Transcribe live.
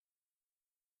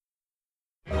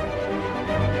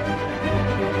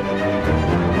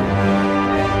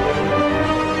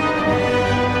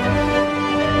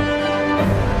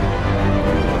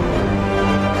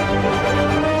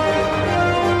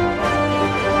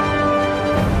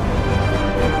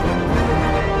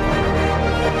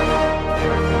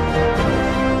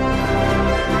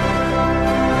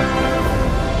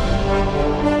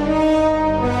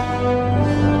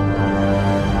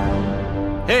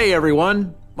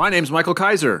everyone. My name's Michael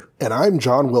Kaiser. And I'm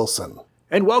John Wilson.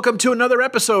 And welcome to another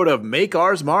episode of Make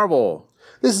Ours Marvel.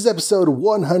 This is episode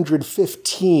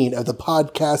 115 of the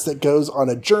podcast that goes on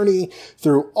a journey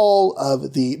through all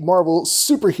of the Marvel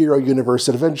superhero universe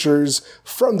adventures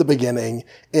from the beginning.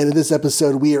 And in this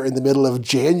episode, we are in the middle of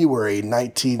January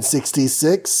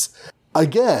 1966.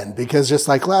 Again, because just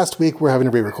like last week, we're having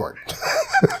to re-record.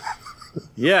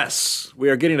 Yes, we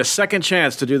are getting a second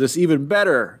chance to do this even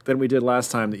better than we did last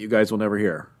time that you guys will never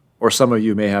hear. Or some of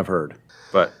you may have heard,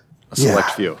 but a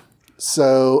select few.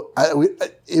 So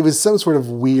it was some sort of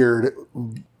weird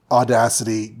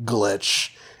Audacity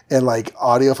glitch, and like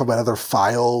audio from another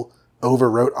file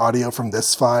overwrote audio from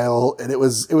this file, and it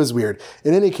was weird.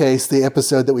 In any case, the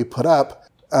episode that we put up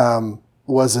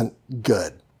wasn't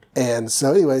good. And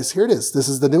so anyways, here it is. This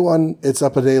is the new one. It's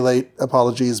up a day late.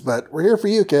 Apologies, but we're here for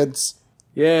you, kids.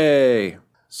 Yay.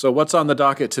 So what's on the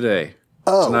docket today?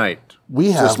 Tonight.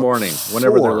 We have this morning,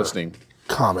 whenever they're listening.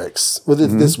 Comics. Well,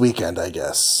 this weekend, I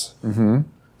guess. Mm-hmm.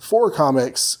 4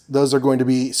 comics. Those are going to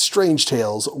be Strange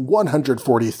Tales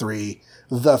 143,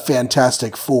 The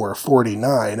Fantastic Four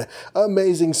 49,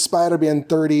 Amazing Spider-Man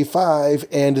 35,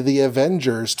 and The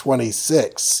Avengers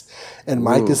 26. And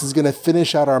Mike, this is going to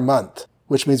finish out our month,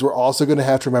 which means we're also going to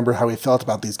have to remember how we felt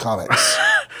about these comics.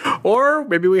 Or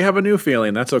maybe we have a new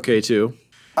feeling. That's okay, too.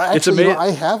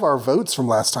 I have our votes from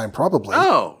last time, probably.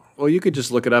 Oh, well, you could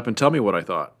just look it up and tell me what I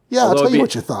thought. Yeah, I'll tell you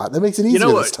what you thought. That makes it easier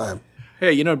this time.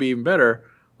 Hey, it'd be even better.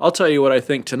 I'll tell you what I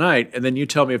think tonight, and then you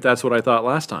tell me if that's what I thought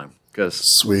last time.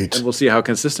 Sweet. And we'll see how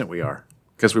consistent we are,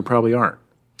 because we probably aren't.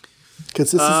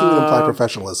 Consistency would imply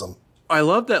professionalism. I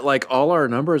love that all our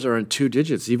numbers are in 2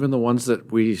 digits, even the ones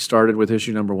that we started with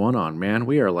issue number 1 on. Man,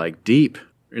 we are deep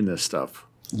in this stuff.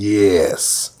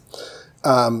 Yes.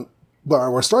 Well,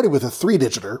 we're starting with a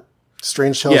 3-digiter,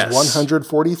 Strange Tales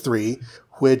 143,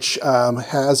 which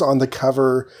has on the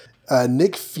cover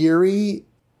Nick Fury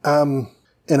in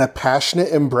a passionate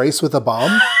embrace with a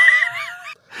bomb.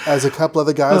 As a couple of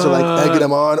the guys are egging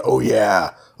him on. Oh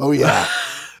yeah.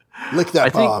 Lick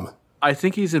that bomb. I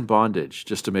think he's in bondage,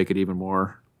 just to make it even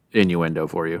more innuendo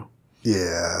for you.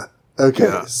 Yeah.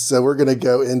 Okay, So we're going to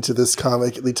go into this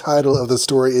comic. The title of the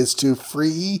story is To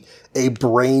Free a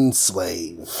Brain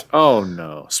Slave. Oh,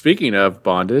 no. Speaking of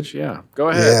bondage, go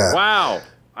ahead. Yeah. Wow.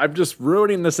 I'm just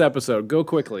ruining this episode. Go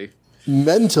quickly.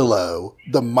 Mentalo,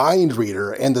 the mind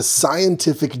reader, and the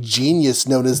scientific genius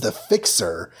known as the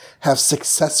Fixer have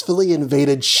successfully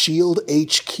invaded S.H.I.E.L.D.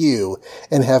 HQ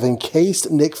and have encased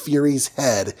Nick Fury's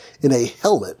head in a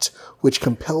helmet, which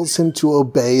compels him to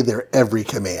obey their every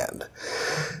command.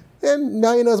 And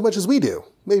now you know as much as we do.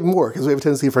 Maybe more, because we have a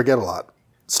tendency to forget a lot.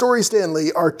 Story Stan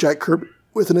Lee, art Jack Kirby,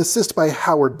 with an assist by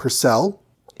Howard Purcell,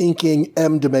 inking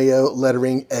M. DeMeo,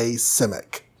 lettering A.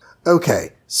 Simic.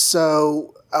 Okay,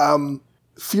 so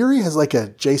Fury has a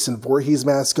Jason Voorhees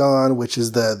mask on, which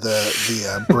is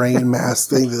the brain mask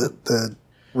thing that the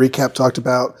recap talked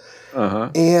about.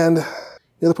 Uh-huh. And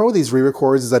the problem with these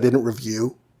re-records is I didn't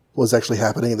review what was actually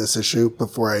happening in this issue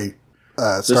before I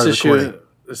started recording.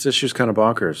 This issue's kind of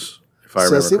bonkers, if I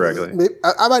remember correctly.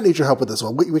 I might need your help with this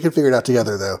one. We can figure it out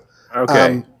together, though.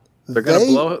 Okay. They're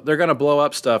gonna blow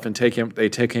up stuff and take him. They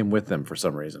take him with them for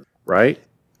some reason, right?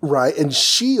 Right. And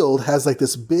S.H.I.E.L.D. has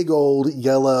this big old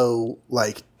yellow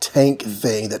tank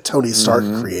thing that Tony Stark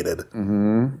created,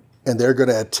 and they're going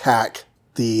to attack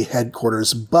the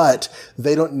headquarters, but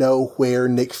they don't know where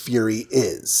Nick Fury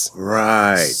is.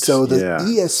 Right. So the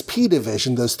ESP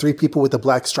division, those 3 people with the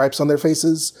black stripes on their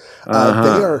faces, they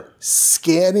are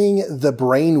scanning the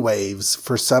brain waves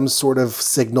for some sort of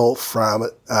signal from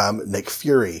Nick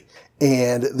Fury.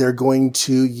 And they're going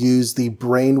to use the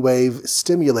brainwave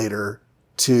stimulator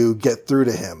to get through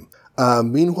to him.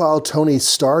 Meanwhile, Tony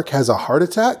Stark has a heart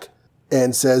attack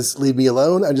and says, "Leave me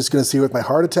alone. I'm just going to see you with my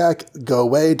heart attack. Go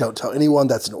away. Don't tell anyone.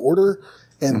 That's an order."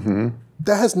 And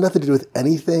that has nothing to do with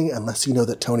anything unless you know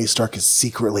that Tony Stark is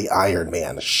secretly Iron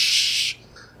Man. Shh.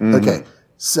 Okay.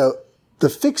 So the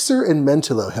Fixer and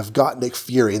Mentalo have got Nick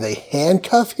Fury. They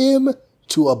handcuff him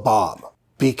to a bomb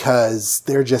because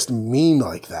they're just mean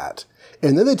like that.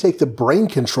 And then they take the brain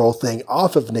control thing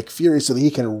off of Nick Fury so that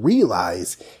he can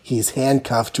realize he's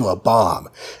handcuffed to a bomb.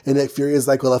 And Nick Fury is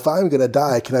like, "Well, if I'm going to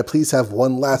die, can I please have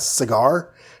one last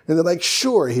cigar?" And they're like,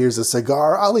 "Sure, here's a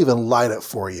cigar. I'll even light it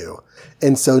for you."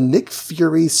 And so Nick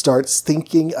Fury starts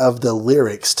thinking of the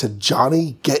lyrics to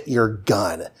Johnny Get Your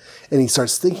Gun. And he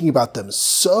starts thinking about them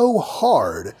so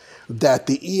hard that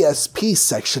the ESP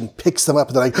section picks them up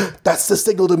and they're like, "That's the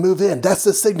signal to move in. That's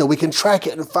the signal. We can track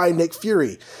it and find Nick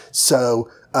Fury." So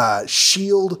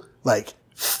S.H.I.E.L.D.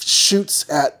 shoots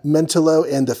at Mentalo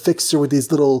and the Fixer with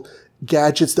these little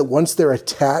gadgets that once they're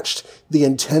attached, the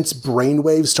intense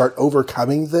brainwaves start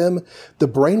overcoming them. The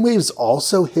brainwaves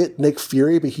also hit Nick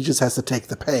Fury, but he just has to take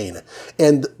the pain.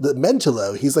 And the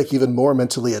Mentalo, he's like even more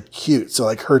mentally acute, so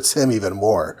like hurts him even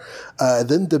more.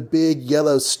 Then the big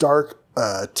yellow Stark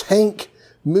tank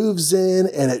moves in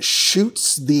and it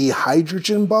shoots the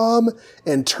hydrogen bomb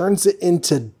and turns it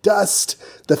into dust.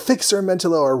 The Fixer and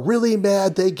Mentalo are really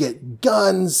mad. They get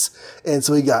guns. And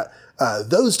so we got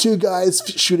those two guys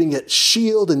shooting at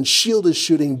S.H.I.E.L.D. and S.H.I.E.L.D. is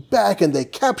shooting back and they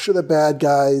capture the bad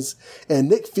guys. And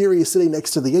Nick Fury is sitting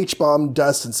next to the H-bomb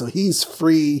dust. And so he's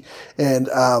free. And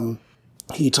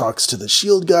he talks to the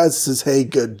S.H.I.E.L.D. guys, says, hey,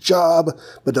 good job,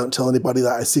 but don't tell anybody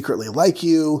that I secretly like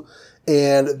you.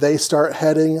 And they start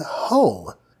heading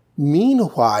home.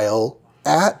 Meanwhile,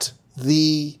 at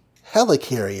the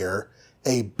helicarrier,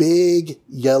 a big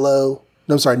yellow...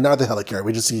 No, I'm sorry, not the helicarrier.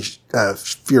 We just see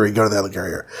Fury go to the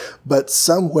helicarrier. But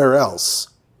somewhere else,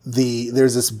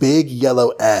 there's this big yellow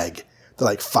egg that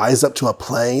like flies up to a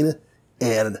plane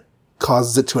and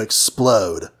causes it to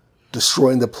explode,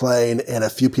 destroying the plane, and a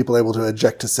few people are able to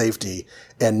eject to safety.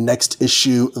 And next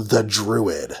issue, the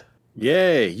Druid.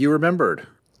 Yay, you remembered.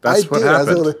 That's what happened. I was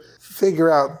able to figure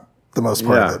out the most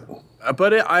part of it.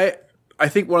 But I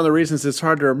think one of the reasons it's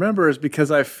hard to remember is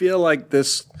because I feel like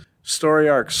this story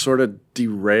arc sort of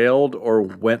derailed or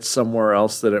went somewhere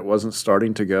else that it wasn't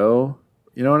starting to go.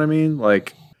 You know what I mean?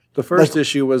 Like the first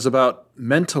issue was about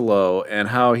Mentalo and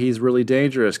how he's really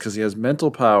dangerous because he has mental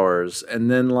powers.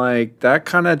 And then like that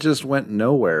kind of just went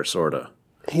nowhere, sort of.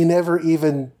 He never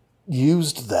even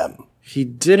used them. He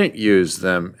didn't use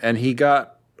them, and he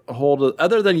got a hold of,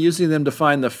 other than using them to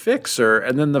find the Fixer,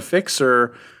 and then the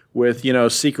Fixer with,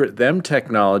 secret them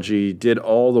technology did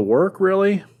all the work,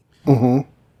 really. Mm-hmm.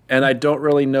 And I don't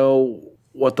really know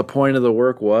what the point of the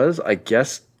work was. I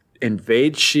guess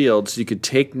invade S.H.I.E.L.D. so you could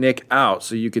take Nick out,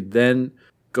 so you could then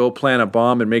go plant a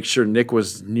bomb and make sure Nick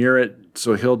was near it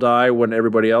so he'll die when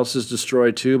everybody else is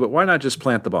destroyed too. But why not just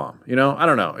plant the bomb? I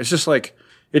don't know. It's just like,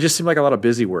 it just seemed like a lot of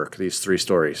busy work, these three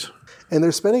stories. And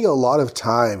they're spending a lot of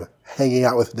time hanging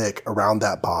out with Nick around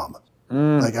that bomb.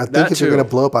 I think if you're going to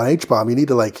blow up on H-bomb, you need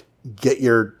to get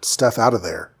your stuff out of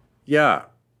there. Yeah.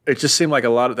 It just seemed like a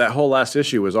lot of that whole last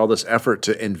issue was all this effort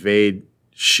to invade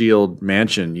S.H.I.E.L.D.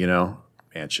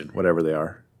 mansion, whatever they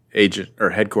are, agent or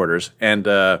headquarters, and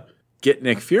get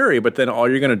Nick Fury. But then all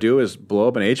you're going to do is blow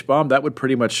up an H-bomb. That would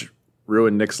pretty much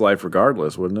ruin Nick's life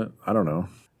regardless, wouldn't it? I don't know.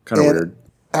 Kind of weird.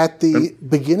 At the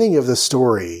beginning of the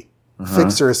story,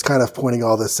 Fixer is kind of pointing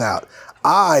all this out.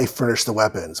 I furnished the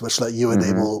weapons, which let you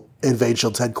enable invade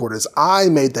S.H.I.E.L.D.'s headquarters. I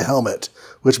made the helmet,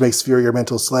 which makes Fury your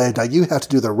mental slave. Now you have to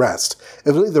do the rest.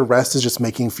 And really the rest is just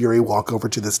making Fury walk over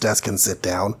to this desk and sit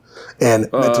down. And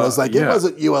Mentalo's like, it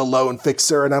wasn't you alone,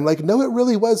 Fixer. And I'm like, no, it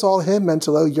really was all him,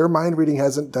 Mentalo. Your mind reading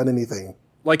hasn't done anything.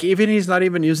 Like, even he's not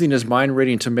even using his mind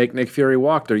reading to make Nick Fury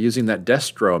walk. They're using that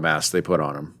Destro mask they put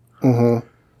on him. Mm-hmm.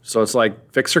 So it's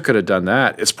like, Fixer could have done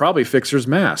that. It's probably Fixer's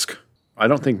mask. I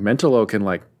don't think Mentalo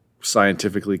can,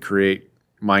 scientifically create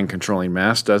mind-controlling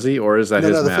masks, does he? Or is that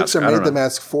his mask? No, the Fixer made the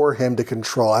mask for him to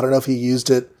control. I don't know if he used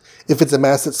it, if it's a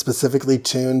mask that's specifically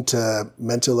tuned to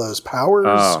Mentalo's powers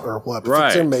or what.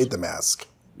 But Fixer made the mask.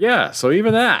 Yeah, so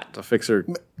even that, the Fixer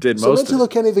did most of it. So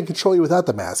Mentalo can't even control you without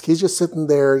the mask. He's just sitting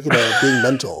there, being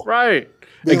mental. Right.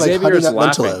 Xavier's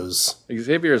laughing.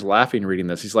 Xavier's laughing reading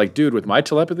this. He's like, dude, with my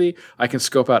telepathy, I can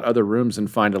scope out other rooms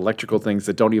and find electrical things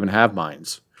that don't even have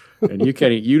minds. And you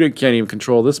can't even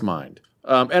control this mind.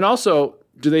 And also,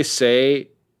 do they say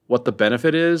what the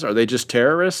benefit is? Are they just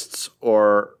terrorists,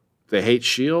 or they hate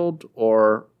S.H.I.E.L.D.,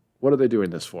 or what are they doing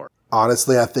this for?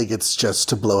 Honestly, I think it's just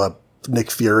to blow up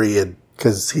Nick Fury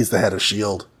because he's the head of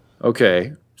S.H.I.E.L.D.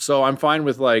 Okay, so I'm fine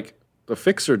with the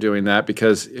Fixer doing that,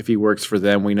 because if he works for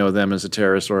them, we know them as a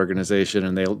terrorist organization,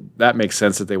 and that makes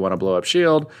sense that they want to blow up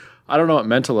S.H.I.E.L.D. I don't know what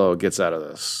Mentalo gets out of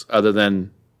this, other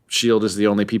than S.H.I.E.L.D. is the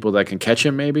only people that can catch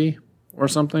him, maybe, or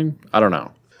something. I don't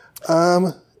know.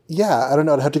 Yeah, I don't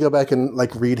know. I'd have to go back and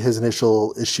read his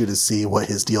initial issue to see what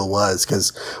his deal was,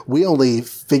 because we only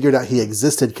figured out he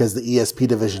existed because the ESP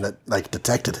division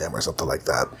detected him or something like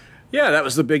that. Yeah, that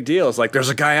was the big deal. It's like, there's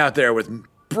a guy out there with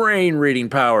brain reading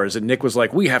powers, and Nick was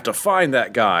like, we have to find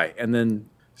that guy. And then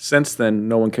since then,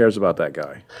 no one cares about that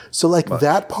guy. So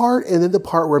that part, and then the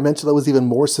part where Mentalo was even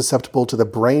more susceptible to the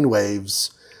brain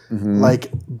waves.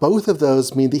 Both of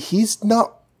those mean that he's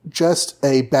not just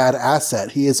a bad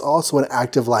asset. He is also an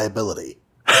active liability.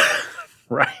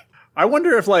 Right. I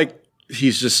wonder if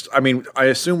he's just, I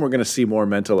assume we're going to see more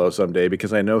Mentalo someday,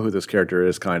 because I know who this character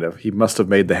is, kind of. He must have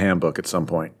made the handbook at some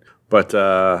point. But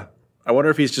I wonder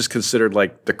if he's just considered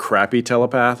the crappy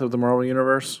telepath of the Marvel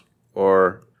Universe,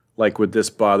 or like, would this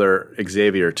bother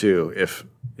Xavier too?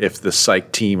 If the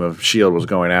psych team of Shield was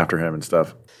going after him and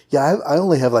stuff. Yeah, I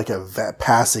only have like a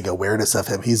passing awareness of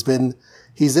him. He's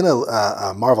in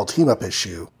a Marvel Team Up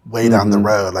issue way down the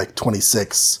road, like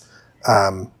 26.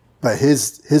 But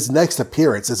his next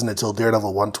appearance isn't until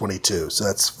Daredevil 122, so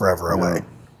that's forever away.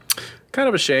 Kind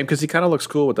of a shame because he kind of looks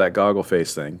cool with that goggle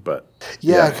face thing, but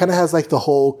yeah, it kind of has like the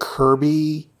whole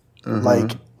Kirby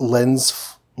like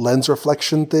lens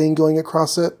reflection thing going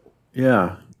across it.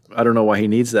 Yeah, I don't know why he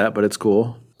needs that, but it's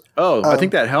cool. Oh, I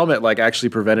think that helmet like actually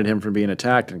prevented him from being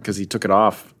attacked because he took it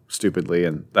off stupidly,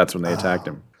 and that's when they attacked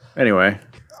him. Anyway,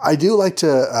 I do like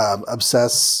to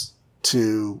obsess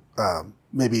to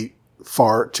maybe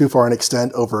too far an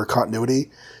extent over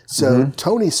continuity. So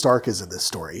Tony Stark is in this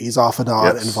story. He's off and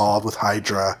on involved with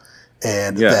Hydra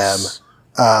and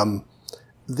them.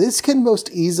 This can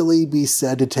most easily be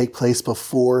said to take place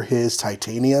before his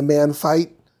Titanium Man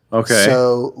fight. Okay.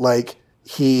 So, like,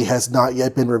 he has not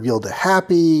yet been revealed to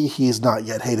Happy. He's not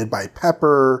yet hated by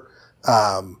Pepper.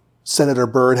 Senator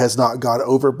Byrd has not gone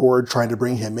overboard trying to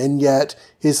bring him in yet.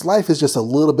 His life is just a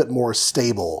little bit more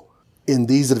stable in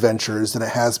these adventures than it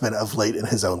has been of late in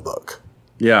his own book.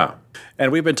 Yeah.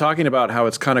 And we've been talking about how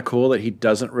it's kind of cool that he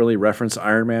doesn't really reference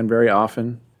Iron Man very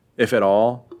often, if at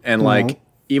all. And like,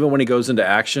 even when he goes into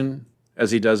action, as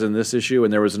he does in this issue,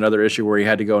 and there was another issue where he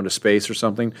had to go into space or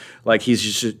something, like he's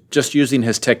just using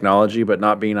his technology but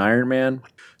not being Iron Man.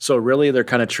 So really they're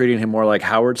kind of treating him more like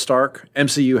Howard Stark,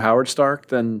 MCU Howard Stark,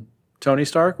 than Tony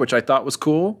Stark, which I thought was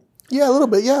cool. Yeah, a little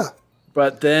bit, yeah.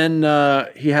 But then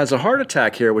he has a heart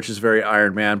attack here, which is very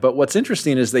Iron Man. But what's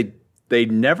interesting is they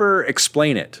never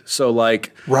explain it. So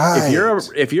like,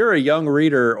 if you're a young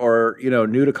reader or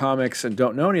new to comics and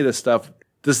don't know any of this stuff,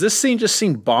 does this scene just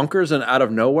seem bonkers and out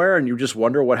of nowhere, and you just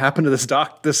wonder what happened to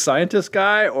this scientist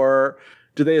guy, or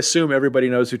do they assume everybody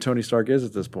knows who Tony Stark is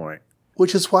at this point?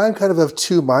 Which is why I'm kind of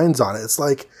two minds on it. It's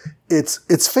like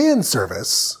it's fan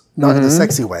service, not in a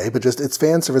sexy way, but just it's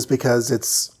fan service because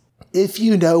it's, if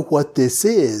you know what this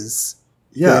is,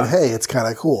 then hey, it's kind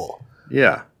of cool.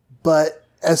 Yeah. But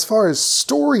as far as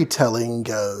storytelling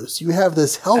goes, you have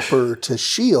this helper to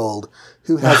S.H.I.E.L.D.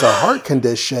 who has a heart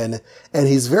condition, and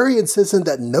he's very insistent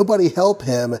that nobody help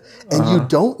him, and you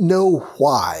don't know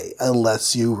why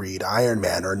unless you read Iron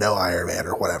Man or know Iron Man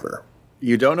or whatever.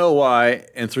 You don't know why,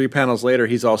 and 3 panels later,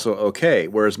 he's also okay,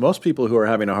 whereas most people who are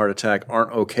having a heart attack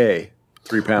aren't okay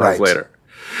 3 panels later.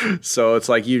 So it's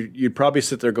like you'd probably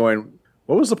sit there going,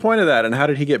 what was the point of that, and how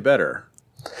did he get better?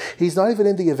 He's not even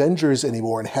in the Avengers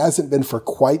anymore and hasn't been for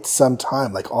quite some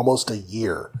time, like almost a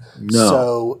year. No.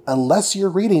 So unless you're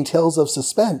reading Tales of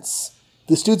Suspense,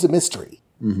 this dude's a mystery.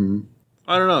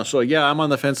 I don't know. So yeah, I'm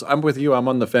on the fence. I'm with you. I'm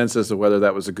on the fence as to whether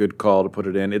that was a good call to put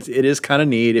it in. It is kind of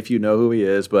neat if you know who he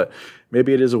is, but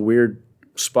maybe it is a weird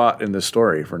spot in this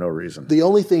story for no reason. The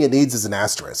only thing it needs is an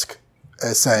asterisk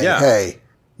saying, hey,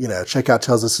 check out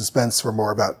Tales of Suspense for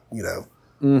more about,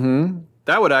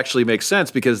 That would actually make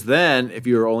sense, because then if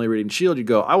you were only reading S.H.I.E.L.D., you'd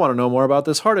go, I want to know more about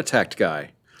this heart attacked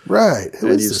guy. Right. Who is this guy?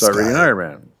 And you start reading Iron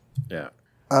Man. Yeah.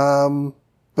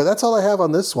 But that's all I have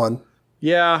on this one.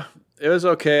 Yeah, it was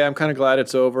okay. I'm kind of glad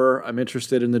it's over. I'm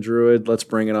interested in the Druid. Let's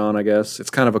bring it on, I guess. It's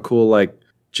kind of a cool, like,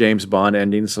 James Bond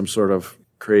ending, some sort of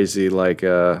crazy, like,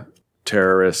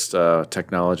 terrorist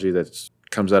technology that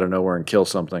comes out of nowhere and kills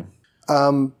something.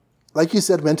 Like you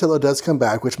said, Mentallo does come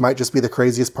back, which might just be the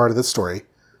craziest part of the story.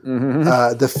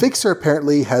 The Fixer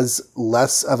apparently has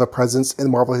less of a presence in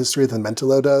Marvel history than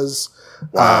Mentallo does.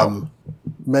 Wow.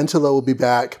 Mentallo will be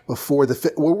back before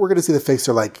we're going to see the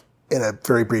Fixer like in a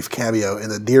very brief cameo in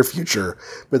the near future,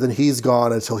 but then he's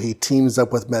gone until he teams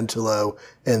up with Mentallo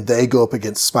and they go up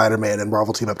against Spider-Man and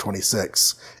Marvel Team Up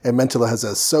 26. And Mentallo has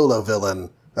a solo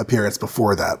villain appearance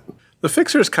before that. The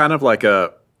Fixer is kind of like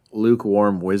a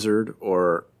lukewarm wizard,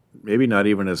 or maybe not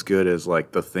even as good as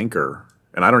like the Thinker.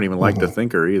 And I don't even like the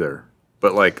Thinker either.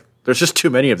 But like, there's just too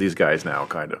many of these guys now,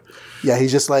 kind of. Yeah,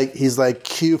 he's like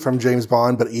Q from James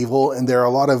Bond, but evil. And there are a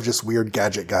lot of just weird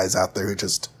gadget guys out there who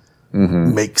just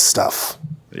make stuff.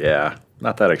 Yeah,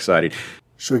 not that exciting.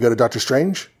 Should we go to Doctor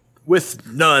Strange? With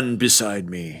none beside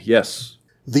me. Yes.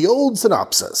 The old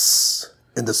synopsis.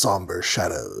 In the somber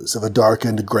shadows of a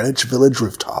darkened Greenwich Village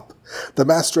rooftop, the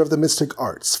master of the mystic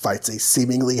arts fights a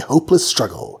seemingly hopeless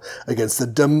struggle against the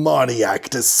demoniac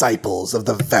disciples of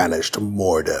the vanished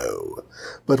Mordo.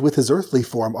 But with his earthly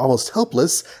form almost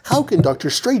helpless, how can Dr.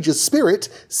 Strange's spirit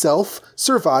self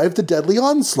survive the deadly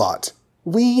onslaught?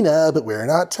 We know, but we're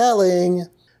not telling.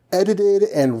 Edited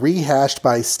and rehashed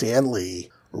by Stan Lee.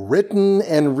 Written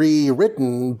and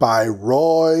rewritten by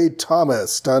Roy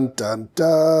Thomas. Dun dun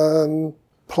dun.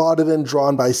 plotted and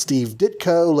drawn by Steve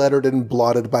Ditko, lettered and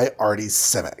blotted by Artie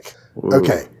Simek. Ooh.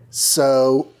 Okay,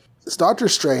 so Doctor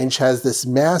Strange has this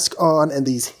mask on and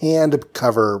these hand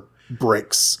cover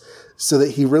bricks so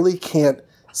that he really can't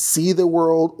see the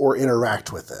world or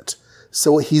interact with it.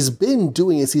 So what he's been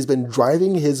doing is he's been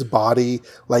driving his body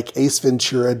like Ace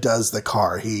Ventura does the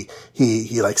car. He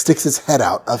like sticks his head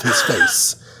out of his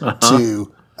face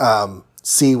to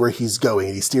see where he's going.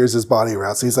 And he steers his body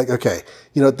around. So he's like, okay,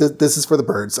 this is for the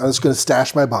birds. I'm just going to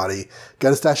stash my body.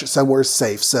 Got to stash it somewhere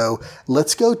safe. So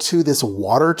let's go to this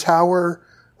water tower.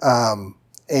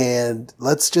 And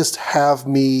let's just have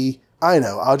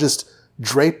I'll just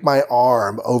drape my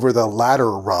arm over the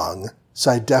ladder rung. So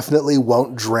I definitely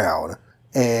won't drown.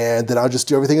 And then I'll just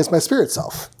do everything as my spirit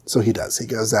self. So he does. He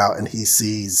goes out and he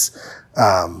sees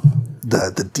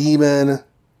the demon,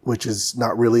 which is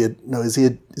not really is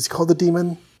he called the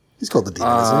demon? He's called the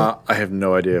demon, isn't he? I have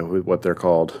no idea what they're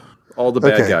called. All the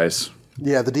bad guys.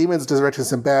 Yeah, the demon's directing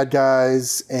some bad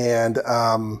guys. And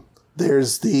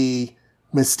there's the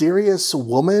mysterious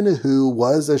woman who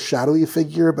was a shadowy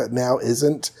figure but now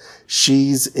isn't.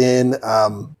 She's in...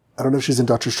 I don't know if she's in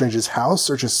Doctor Strange's house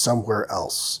or just somewhere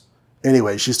else.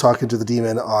 Anyway, she's talking to the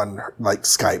demon on like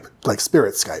Skype, like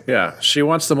spirit Skype. Yeah, she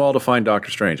wants them all to find Doctor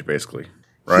Strange, basically.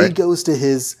 Right? He goes to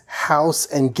his house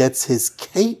and gets his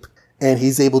cape, and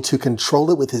he's able to control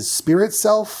it with his spirit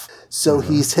self. So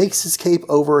he takes his cape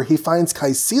over. He finds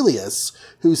Caecilius,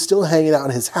 who's still hanging out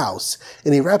in his house,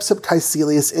 and he wraps up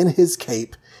Caecilius in his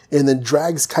cape and then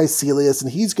drags Caecilius,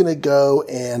 and he's going to go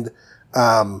and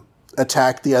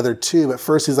attack the other two. But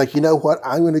first he's like, you know what?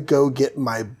 I'm going to go get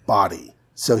my body.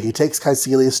 So he takes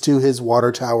Caecilius to his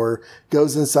water tower,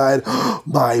 goes inside.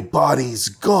 My body's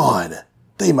gone.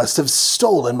 They must have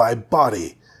stolen my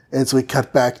body. And so we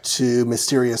cut back to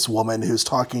mysterious woman who's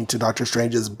talking to Doctor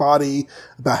Strange's body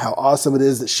about how awesome it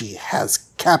is that she has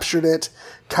captured it.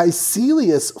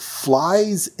 Caecilius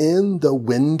flies in the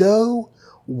window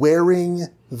wearing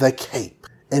the cape.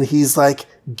 And he's like,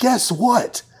 guess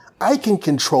what? I can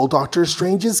control Doctor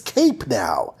Strange's cape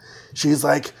now. She's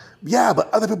like, yeah,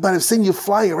 but other people might have seen you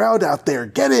flying around out there.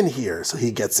 Get in here. So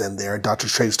he gets in there, and Doctor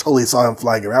Strange totally saw him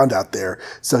flying around out there.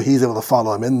 So he's able to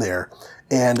follow him in there.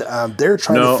 And they're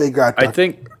trying to figure out...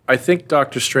 I think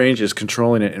Doctor Strange is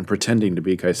controlling it and pretending to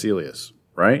be Caecilius,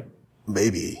 right?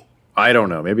 Maybe. I don't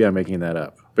know. Maybe I'm making that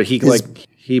up. But he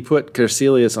put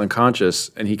Caecilius unconscious,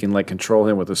 and he can control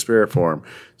him with a spirit form.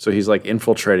 So he's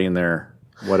infiltrating their...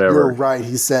 whatever. You're right.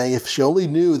 He's saying, if she only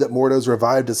knew that Mordo's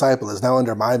revived disciple is now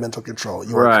under my mental control.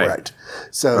 You are correct.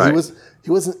 So he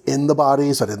wasn't in the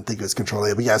body, so I didn't think he was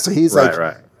controlling it. But yeah, so he's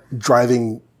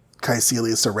driving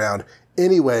Caecilius around.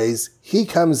 Anyways, he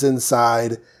comes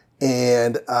inside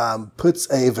and puts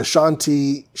a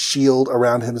Vishanti shield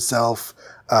around himself.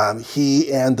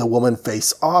 He and the woman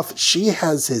face off. She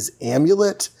has his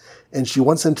amulet, and she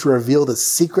wants him to reveal the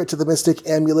secret to the mystic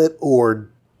amulet or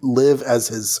live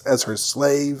as her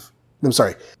slave. I'm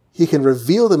sorry. He can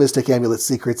reveal the mystic amulet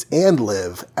secrets and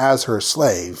live as her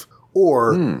slave,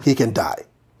 or he can die.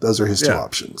 Those are his two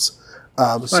options.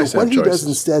 So what he does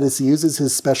instead is he uses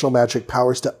his special magic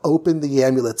powers to open the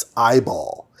amulet's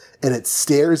eyeball, and it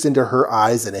stares into her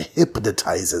eyes and it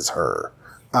hypnotizes her.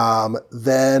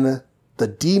 Then the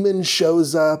demon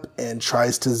shows up and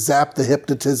tries to zap the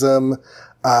hypnotism.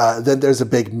 Then there's a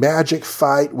big magic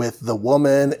fight with the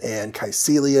woman and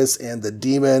Caecilius and the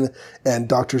demon and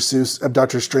Doctor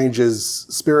Strange's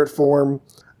spirit form.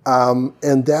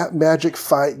 And that magic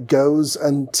fight goes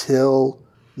until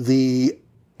the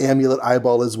amulet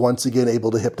eyeball is once again able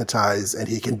to hypnotize and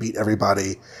he can beat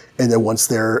everybody. And then once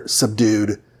they're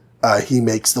subdued, he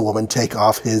makes the woman take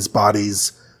off his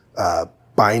body's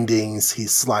bindings. He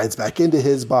slides back into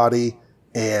his body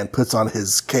and puts on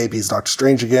his cape. He's Doctor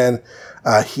Strange again.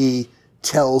 He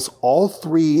tells all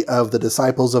three of the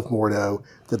disciples of Mordo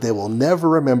that they will never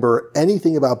remember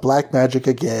anything about black magic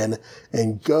again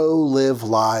and go live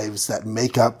lives that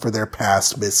make up for their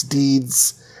past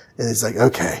misdeeds. And he's like,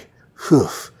 okay,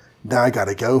 now I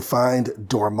gotta go find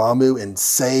Dormammu and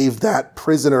save that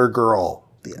prisoner girl.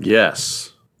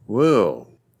 Yes. Whoa.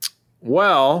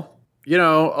 Well,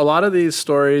 a lot of these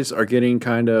stories are getting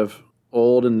kind of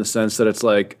old in the sense that it's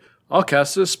like, I'll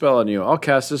cast this spell on you, I'll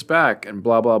cast this back, and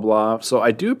blah, blah, blah. So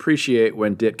I do appreciate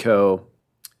when Ditko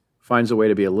finds a way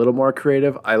to be a little more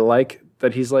creative. I like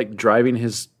that he's driving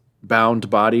his bound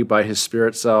body by his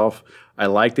spirit self. I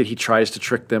like that he tries to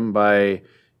trick them by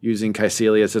using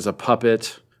Caecilius as a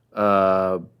puppet.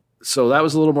 So that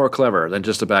was a little more clever than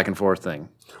just a back and forth thing.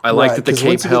 I like that the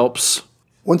cape helps.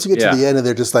 Once you get to the end and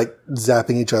they're just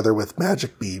zapping each other with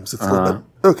magic beams, it's a little bit,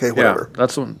 okay, whatever. Yeah,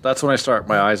 that's when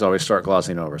my eyes always start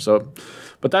glossing over. So,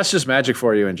 But that's just magic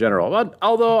for you in general. But,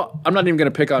 although I'm not even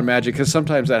going to pick on magic because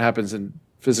sometimes that happens in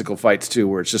physical fights too,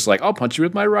 where it's just like, I'll punch you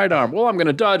with my right arm. Well, I'm going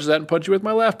to dodge that and punch you with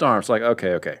my left arm. It's like,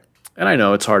 okay. And I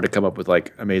know it's hard to come up with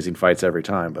like amazing fights every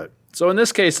time, but so in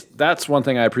this case, that's one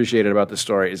thing I appreciated about the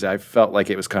story is I felt like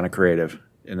it was kind of creative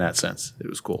in that sense. It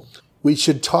was cool. We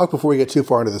should talk before we get too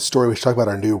far into the story. We should talk about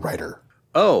our new writer.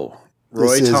 Oh,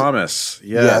 Roy Thomas.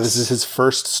 Yes. Yeah, this is his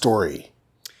first story.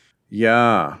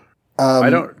 Yeah.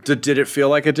 Did it feel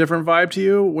like a different vibe to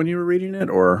you when you were reading it,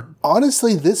 or?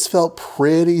 Honestly, this felt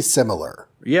pretty similar.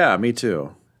 Yeah, me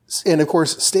too. And of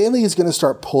course, Stanley is going to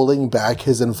start pulling back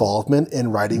his involvement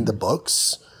in writing the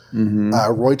books. Mm-hmm.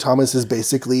 Roy Thomas is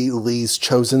basically Lee's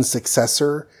chosen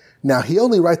successor. Now, he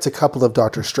only writes a couple of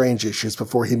Doctor Strange issues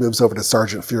before he moves over to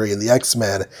Sergeant Fury and the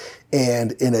X-Men.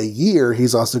 And in a year,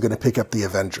 he's also going to pick up the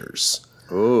Avengers.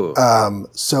 Ooh.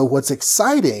 So what's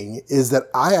exciting is that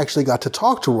I actually got to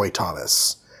talk to Roy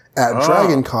Thomas at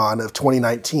Dragon Con of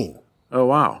 2019. Oh,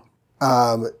 wow.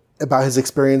 About his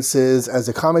experiences as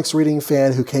a comics reading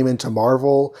fan who came into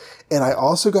Marvel. And I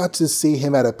also got to see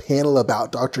him at a panel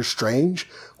about Doctor Strange,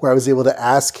 where I was able to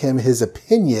ask him his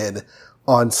opinion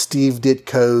on Steve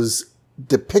Ditko's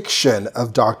depiction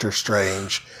of Doctor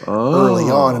Strange early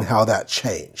on and how that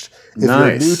changed. If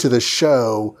you're new to the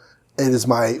show, it is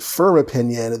my firm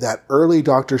opinion that early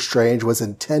Doctor Strange was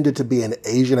intended to be an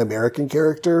Asian American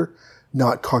character,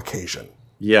 not Caucasian.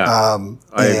 Yeah,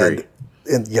 I agree.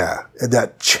 And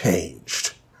that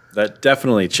changed. That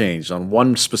definitely changed. On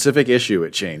one specific issue,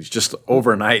 it changed. Just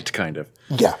overnight, kind of.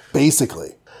 Yeah,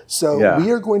 basically. So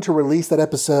we are going to release that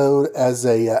episode as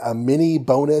a mini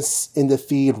bonus in the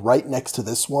feed right next to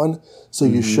this one. So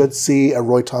you should see a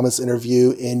Roy Thomas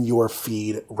interview in your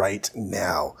feed right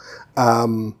now.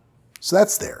 So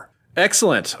that's there.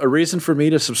 Excellent. A reason for me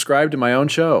to subscribe to my own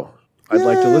show. I'd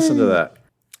like to listen to that.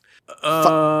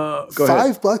 Go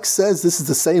ahead. $5 says this is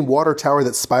the same water tower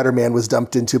that Spider-Man was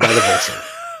dumped into by the Vulture.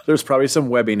 There's probably some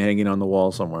webbing hanging on the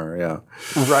wall somewhere, yeah.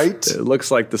 Right? It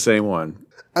looks like the same one.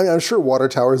 I mean, I'm sure water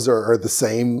towers are the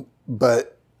same,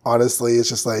 but honestly, it's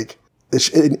just like,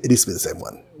 it needs to be the same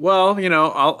one. Well,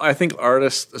 I think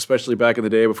artists, especially back in the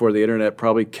day before the internet,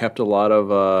 probably kept a lot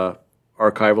of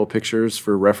archival pictures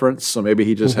for reference. So maybe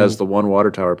he just has the one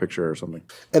water tower picture or something.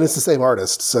 And it's the same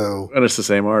artist, so. And it's the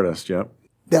same artist, yep.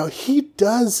 Now, he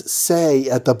does say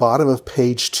at the bottom of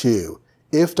page 2,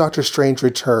 if Doctor Strange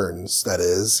returns, that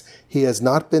is, he has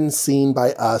not been seen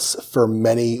by us for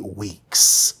many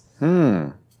weeks.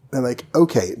 And like,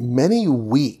 okay, many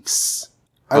weeks.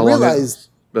 I realize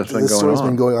this story's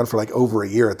been going on for like over a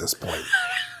year at this point.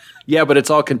 Yeah, but it's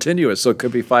all continuous, so it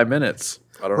could be 5 minutes.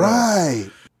 I don't know. Right.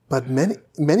 But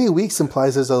many weeks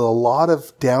implies there's a lot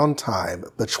of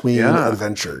downtime between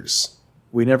adventures.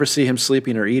 We never see him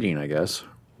sleeping or eating, I guess.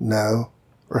 No.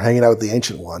 Or hanging out with the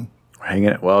Ancient One.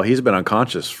 Well, he's been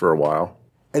unconscious for a while.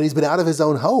 And he's been out of his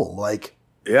own home.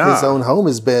 His own home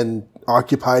has been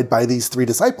occupied by these 3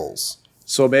 disciples.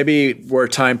 So maybe where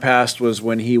time passed was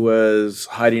when he was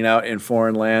hiding out in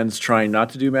foreign lands trying not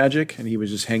to do magic, and he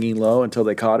was just hanging low until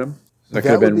they caught him.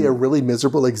 That would be a really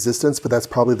miserable existence, but that's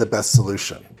probably the best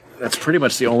solution. That's pretty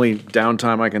much the only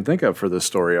downtime I can think of for this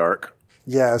story arc.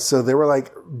 Yeah, so there were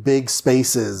like big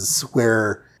spaces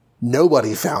where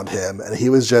nobody found him, and he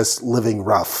was just living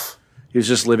rough. He was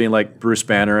just living like Bruce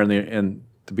Banner in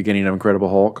the beginning of Incredible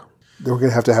Hulk. They were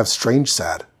going to have Strange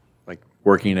sad. Like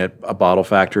working at a bottle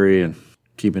factory and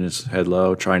keeping his head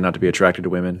low, trying not to be attracted to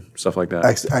women, stuff like that.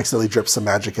 Accidentally drips some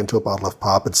magic into a bottle of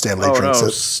pop, and Stanley drinks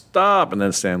it. Stop! And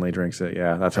then Stanley drinks it.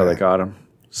 Yeah, that's how they got him.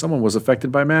 Someone was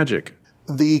affected by magic.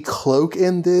 The cloak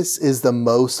in this is the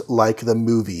most like the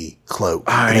movie cloak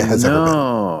it has ever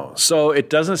been. So it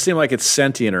doesn't seem like it's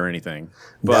sentient or anything.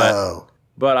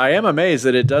 But I am amazed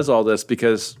that it does all this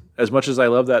because as much as I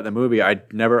love that in the movie, I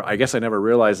guess I never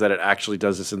realized that it actually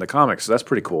does this in the comics. So that's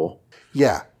pretty cool.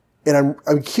 Yeah. And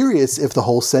I'm curious if the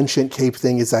whole sentient cape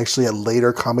thing is actually a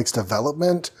later comics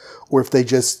development or if they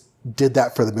just did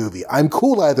that for the movie. I'm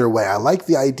cool either way. I like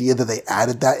the idea that they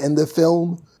added that in the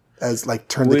film as like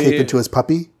turn the cape into his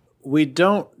puppy. We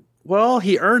don't. Well,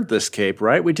 he earned this cape,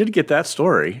 right? We did get that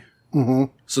story. Mm-hmm.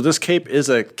 So this cape is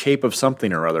a cape of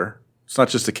something or other. It's not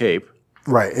just a cape.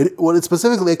 Right. It's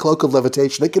specifically a cloak of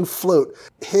levitation. It can float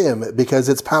him because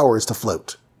its power is to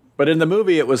float. But in the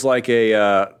movie, it was like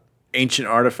a ancient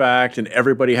artifact, and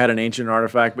everybody had an ancient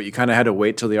artifact, but you kind of had to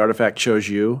wait till the artifact chose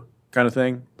you, kind of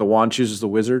thing. The wand chooses the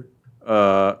wizard.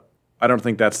 I don't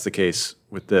think that's the case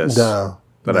with this I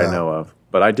know of.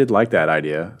 But I did like that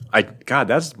idea.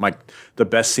 That's the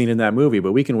best scene in that movie.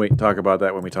 But we can wait and talk about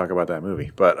that when we talk about that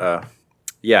movie. But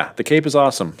Yeah, the cape is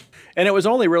awesome. And it was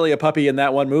only really a puppy in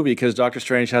that one movie because Doctor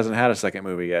Strange hasn't had a second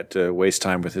movie yet to waste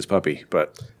time with his puppy.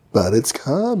 But it's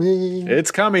coming.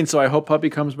 It's coming, so I hope Puppy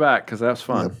comes back because that's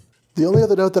fun. Yep. The only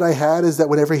other note that I had is that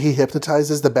whenever he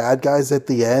hypnotizes the bad guys at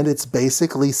the end, it's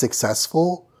basically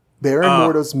successful. Baron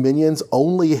Mordo's minions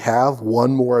only have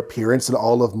one more appearance in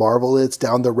all of Marvel. It's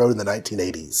down the road in the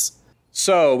 1980s.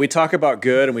 So we talk about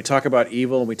good and we talk about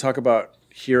evil and we talk about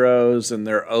heroes and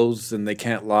their oaths and they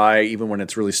can't lie even when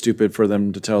it's really stupid for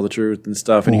them to tell the truth and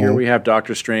stuff. And here we have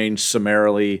Doctor Strange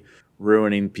summarily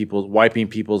wiping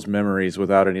people's memories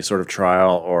without any sort of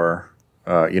trial or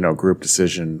group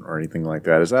decision or anything like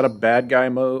that. Is that a bad guy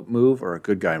move or a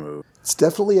good guy move? It's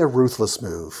definitely a ruthless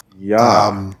move.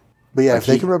 Yeah. But yeah, if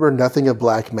they can remember nothing of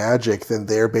black magic, then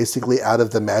they're basically out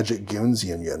of the Magic Goons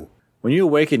Union. When you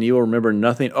awaken, you will remember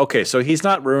nothing. Okay, so he's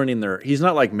not he's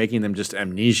not like making them just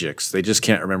amnesiacs. They just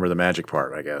can't remember the magic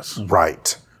part, I guess.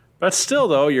 Right. But still,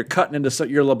 though, you're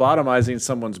you're lobotomizing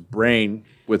someone's brain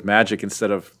with magic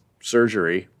instead of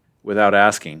surgery without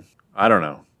asking. I don't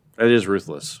know. It is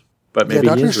ruthless. But maybe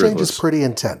Doctor Strange is pretty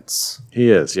intense.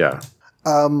 He is, yeah.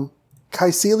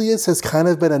 Caecilius has kind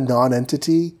of been a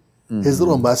non-entity. Mm-hmm. His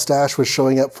little mustache was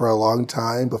showing up for a long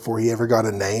time before he ever got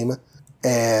a name.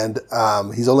 And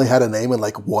he's only had a name in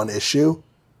like one issue.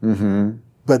 Mm-hmm.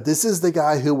 But this is the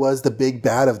guy who was the big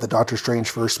bad of the Doctor Strange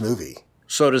first movie.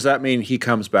 So does that mean he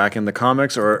comes back in the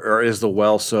comics, or is the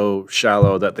well so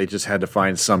shallow that they just had to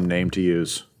find some name to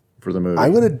use for the movie?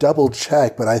 I'm going to double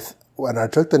check, but when I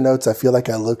took the notes, I feel like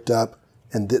I looked up,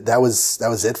 and that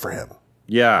was it for him.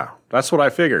 Yeah, that's what I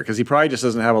figured, because he probably just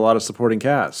doesn't have a lot of supporting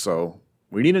cast. So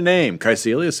we need a name.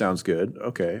 Caecilius sounds good.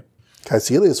 Okay.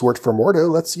 Caecilius worked for Mordo.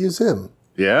 Let's use him.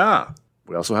 Yeah.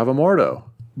 We also have a Mordo.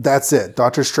 That's it.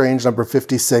 Doctor Strange number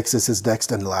 56 is his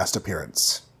next and last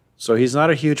appearance. So he's not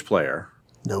a huge player.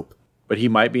 Nope. But he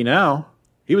might be now.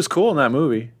 He was cool in that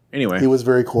movie. Anyway. He was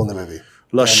very cool in the movie.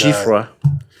 Le Chiffre.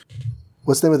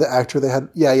 What's the name of the actor they had?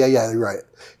 Yeah, you're right.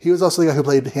 He was also the guy who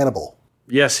played Hannibal.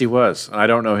 Yes, he was. I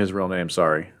don't know his real name,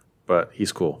 sorry. But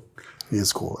he's cool. He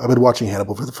is cool. I've been watching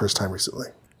Hannibal for the first time recently.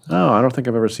 Oh, I don't think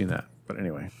I've ever seen that. But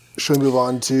anyway. Should we move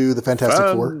on to the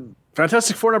Fantastic Four?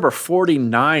 Fantastic Four number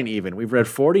 49 even. We've read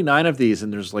 49 of these,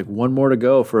 and there's like one more to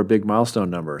go for a big milestone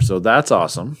number. So that's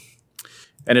awesome.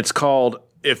 And it's called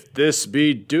If This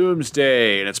Be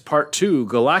Doomsday, and it's part 2.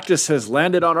 Galactus has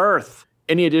landed on Earth.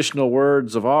 Any additional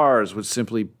words of ours would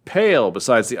simply pale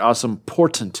besides the awesome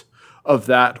portent of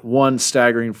that one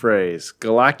staggering phrase.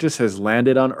 Galactus has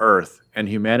landed on Earth, and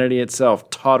humanity itself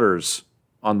totters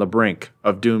on the brink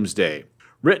of doomsday.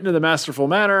 Written in the masterful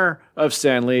manner of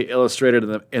Stan Lee, illustrated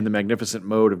in the magnificent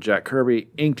mode of Jack Kirby,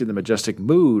 inked in the majestic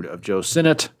mood of Joe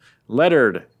Sinnott,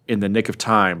 lettered in the nick of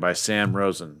time by Sam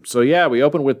Rosen. So yeah, we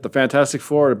open with the Fantastic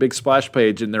Four, a big splash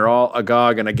page, and they're all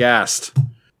agog and aghast.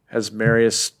 Has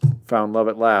Marius found love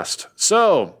at last?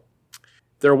 So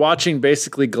they're watching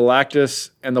basically Galactus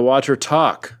and the Watcher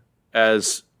talk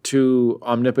as two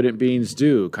omnipotent beings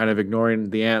do, kind of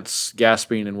ignoring the ants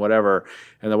gasping and whatever.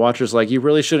 And the Watcher's like, you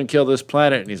really shouldn't kill this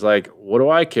planet. And he's like, what do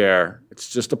I care? It's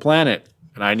just a planet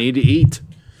and I need to eat.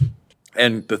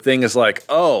 And the Thing is like,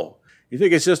 oh, you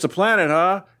think it's just a planet,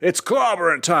 huh? It's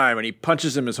clobbering time. And he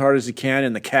punches him as hard as he can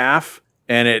in the calf.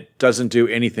 And it doesn't do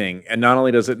anything. And not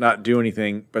only does it not do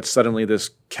anything, but suddenly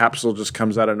this capsule just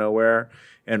comes out of nowhere.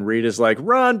 And Reed is like,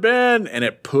 run, Ben! And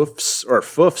it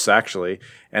foofs, actually.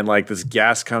 And like this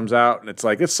gas comes out. And it's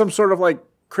like, it's some sort of like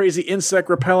crazy insect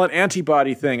repellent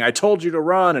antibody thing. I told you to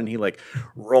run. And he like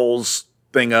rolls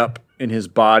Thing up in his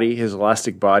body, his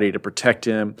elastic body, to protect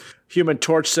him. Human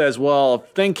Torch says, well,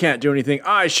 Thing can't do anything.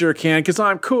 I sure can, because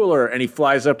I'm cooler. And he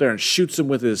flies up there and shoots him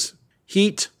with his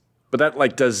heat. But that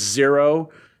like does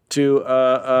 0 to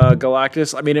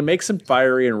Galactus. I mean, it makes him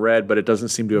fiery and red, but it doesn't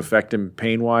seem to affect him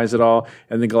pain-wise at all.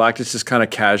 And then Galactus just kind of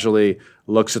casually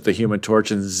looks at the Human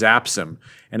Torch and zaps him.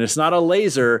 And it's not a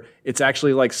laser. It's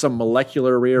actually like some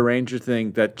molecular rearranger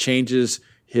thing that changes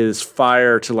his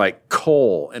fire to like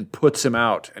coal and puts him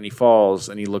out. And he falls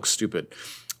and he looks stupid.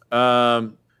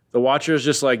 The Watcher is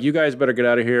just like, you guys better get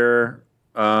out of here.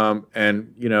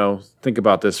 And, think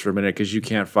about this for a minute because you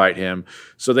can't fight him.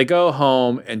 So they go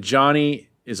home and Johnny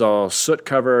is all soot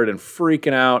covered and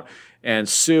freaking out. And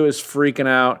Sue is freaking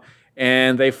out.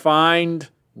 And they find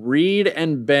Reed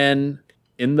and Ben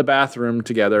in the bathroom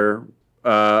together.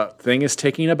 Thing is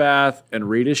taking a bath and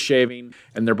Reed is shaving.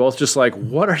 And they're both just like,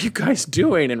 what are you guys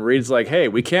doing? And Reed's like, hey,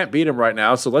 we can't beat him right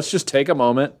now. So let's just take a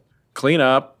moment, clean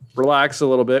up, relax a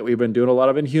little bit. We've been doing a lot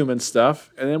of Inhuman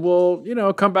stuff. And then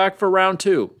we'll, come back for round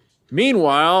 2.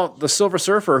 Meanwhile, the Silver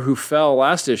Surfer, who fell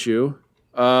last issue,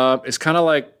 is kind of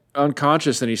like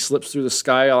unconscious, and he slips through the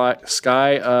skylight,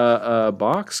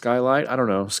 I don't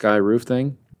know, sky roof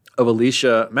thing of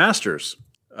Alicia Masters,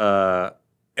 and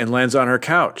lands on her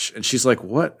couch. And she's like,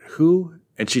 "What? Who?"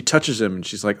 And she touches him, and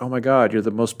she's like, "Oh my God, you're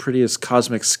the most prettiest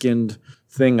cosmic skinned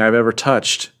thing I've ever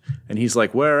touched." And he's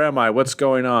like, "Where am I? What's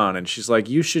going on?" And she's like,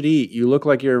 "You should eat. You look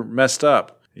like you're messed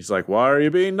up." He's like, "Why are you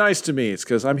being nice to me?" "It's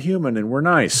because I'm human and we're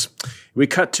nice." We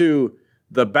cut to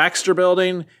the Baxter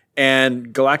building,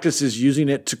 and Galactus is using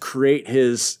it to create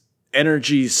his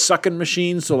energy sucking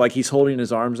machine. So like he's holding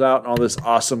his arms out, and all this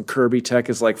awesome Kirby tech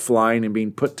is like flying and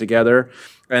being put together.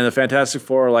 And the Fantastic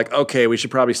Four are like, "Okay, we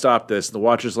should probably stop this." And the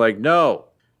Watcher's like, "No,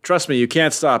 trust me, you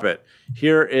can't stop it.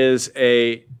 Here is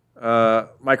a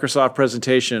Microsoft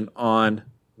presentation on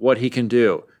what he can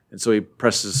do." And so he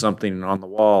presses something on the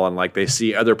wall, and like they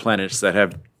see other planets that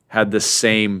have had this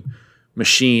same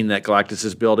machine that Galactus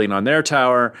is building on their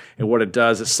tower. And what it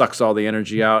does, it sucks all the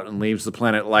energy out and leaves the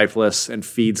planet lifeless and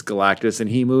feeds Galactus, and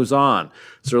he moves on.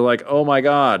 So they're like, "Oh my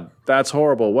God, that's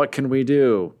horrible. What can we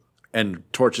do?" And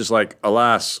Torch is like,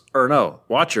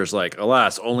 Watcher's like,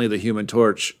 "Alas, only the Human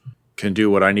Torch can do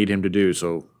what I need him to do.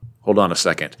 So hold on a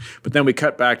second." But then we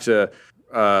cut back to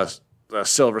the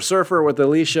Silver Surfer with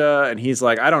Alicia, and he's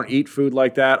like, "I don't eat food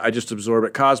like that. I just absorb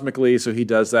it cosmically." So he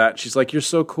does that. She's like, "You're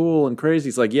so cool and crazy."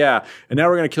 He's like, "Yeah, and now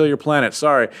we're going to kill your planet.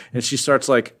 Sorry." And she starts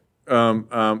like,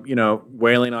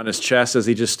 wailing on his chest as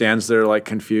he just stands there like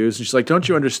confused. And she's like, "Don't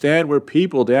you understand? We're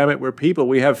people, damn it. We're people.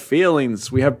 We have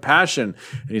feelings. We have passion."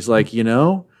 And he's like,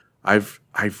 I've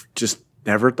just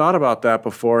never thought about that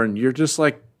before. And you're just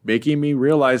like making me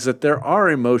realize that there are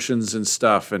emotions and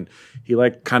stuff. And he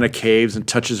like kind of caves and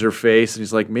touches her face. And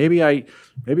he's like, maybe I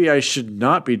should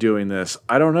not be doing this.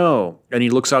 I don't know. And he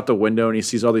looks out the window and he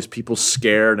sees all these people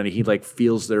scared, and he like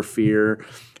feels their fear.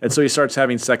 And so he starts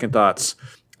having second thoughts.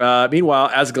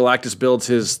 Meanwhile, as Galactus builds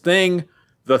his thing,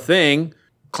 the Thing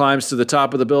climbs to the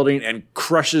top of the building and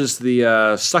crushes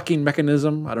the sucking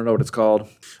mechanism. I don't know what it's called.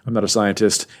 I'm not a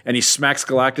scientist. And he smacks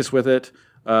Galactus with it.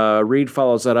 Reed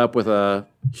follows that up with a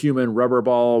human rubber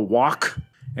ball walk.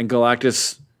 And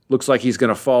Galactus looks like he's going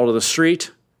to fall to the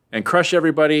street and crush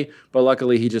everybody. But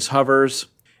luckily, he just hovers.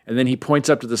 And then he points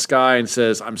up to the sky and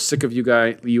says, "I'm sick of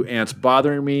you ants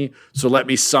bothering me. So let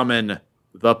me summon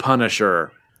the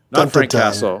Punisher." Not Frank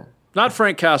Castle. Not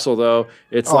Frank Castle, though.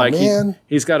 It's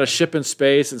he's got a ship in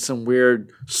space, and some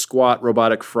weird squat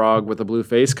robotic frog with a blue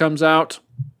face comes out.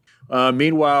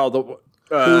 Meanwhile,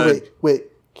 wait.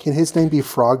 Can his name be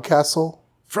Frog Castle?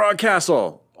 Frog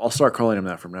Castle. I'll start calling him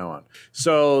that from now on.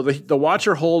 So the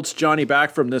Watcher holds Johnny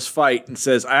back from this fight and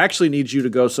says, "I actually need you to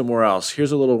go somewhere else.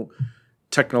 Here's a little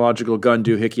technological gun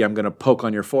doohickey I'm going to poke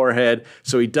on your forehead."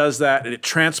 So he does that, and it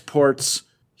transports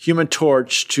Human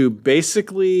Torch to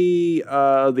basically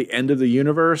the end of the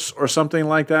universe or something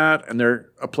like that. And they're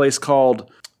a place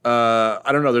called, I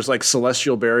don't know, there's like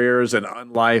celestial barriers and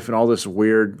unlife and all this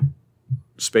weird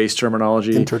space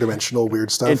terminology. Interdimensional weird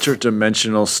stuff.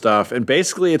 Interdimensional stuff. And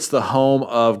basically it's the home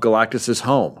of Galactus's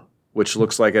home, which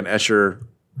looks like an Escher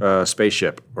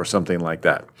spaceship or something like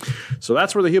that. So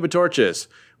that's where the Human Torch is.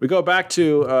 We go back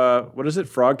to,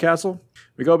 Frog Castle?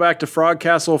 We go back to Frog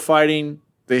Castle fighting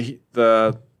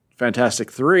the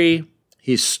Fantastic Three.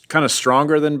 He's kind of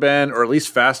stronger than Ben, or at least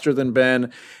faster than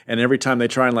Ben. And every time they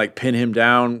try and like pin him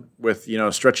down with,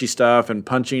 stretchy stuff and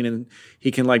punching, and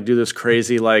he can like do this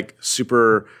crazy, like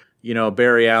super,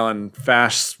 Barry Allen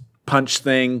fast punch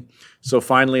thing. So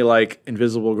finally, like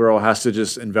Invisible Girl has to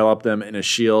just envelop them in a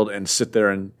shield and sit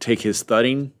there and take his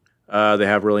thudding. They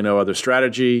have really no other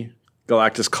strategy.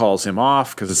 Galactus calls him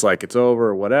off because it's like, it's over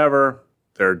or whatever.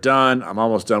 They're done. I'm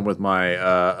almost done with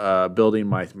my building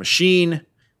my machine.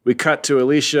 We cut to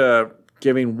Alicia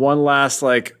giving one last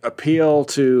like appeal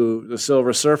to the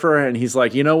Silver Surfer, and he's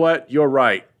like, "You know what? You're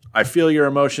right. I feel your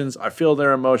emotions. I feel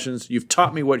their emotions. You've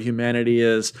taught me what humanity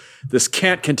is. This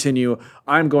can't continue.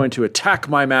 I'm going to attack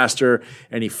my master."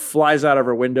 And he flies out of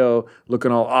her window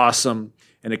looking all awesome.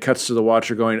 And it cuts to the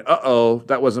Watcher going, "Uh-oh,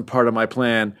 that wasn't part of my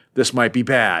plan. This might be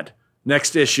bad."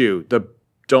 Next issue, the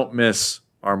don't miss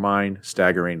our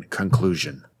mind-staggering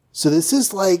conclusion. So this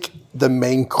is like the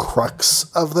main crux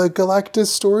of the Galactus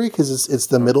story, because it's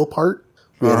the middle part.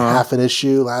 We had half an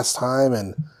issue last time,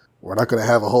 and we're not going to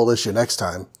have a whole issue next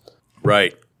time.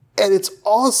 Right. And it's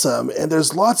awesome, and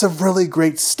there's lots of really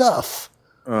great stuff.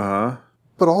 Uh-huh.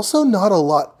 But also not a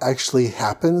lot actually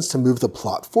happens to move the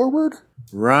plot forward.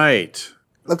 Right.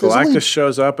 Like Galactus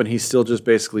shows up, and he still just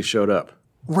basically showed up.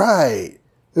 Right.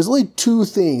 There's only two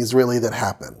things really that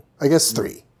happen. I guess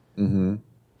three. Mm-hmm.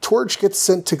 Torch gets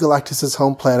sent to Galactus's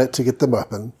home planet to get the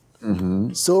weapon.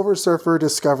 Mm-hmm. Silver Surfer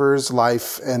discovers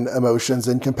life and emotions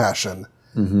and compassion.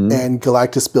 and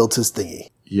Galactus builds his thingy.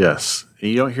 Yes. And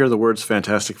you don't hear the words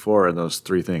Fantastic Four in those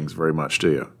three things very much,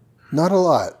 do you? Not a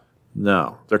lot.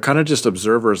 No. They're kind of just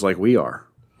observers like we are.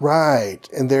 Right.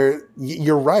 And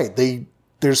you're right.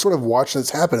 They're sort of watching this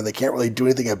happen and they can't really do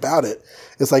anything about it.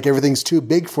 It's like everything's too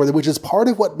big for them, which is part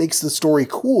of what makes the story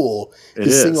cool,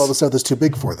 is seeing all the stuff that's too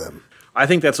big for them. I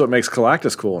think that's what makes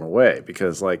Galactus cool in a way,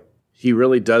 because like he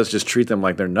really does just treat them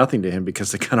like they're nothing to him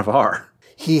because they kind of are.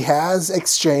 He has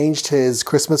exchanged his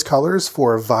Christmas colors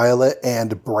for violet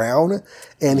and brown,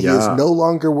 and he is no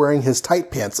longer wearing his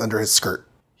tight pants under his skirt.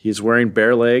 He's wearing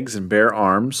bare legs and bare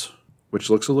arms, which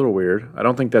looks a little weird. I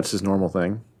don't think that's his normal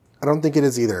thing. I don't think it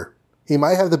is either. He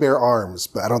might have the bare arms,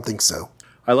 but I don't think so.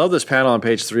 I love this panel on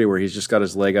page 3 where he's just got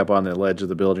his leg up on the ledge of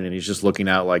the building and he's just looking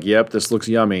out like, yep, this looks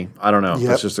yummy. I don't know. Yep.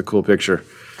 That's just a cool picture.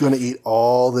 Going to eat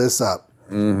all this up.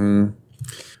 Mm-hmm.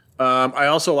 I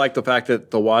also like the fact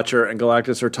that the Watcher and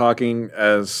Galactus are talking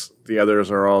as the others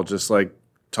are all just like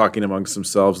talking amongst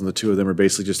themselves, and the two of them are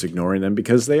basically just ignoring them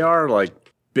because they are like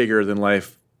bigger than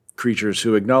life creatures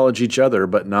who acknowledge each other,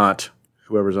 but not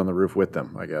whoever's on the roof with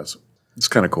them, I guess. It's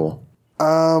kind of cool.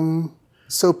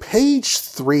 So page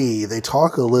 3, they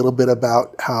talk a little bit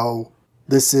about how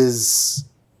this is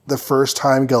the first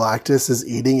time Galactus is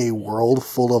eating a world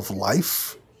full of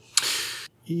life.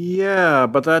 Yeah,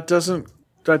 but that doesn't...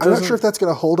 I'm not sure if that's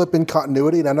going to hold up in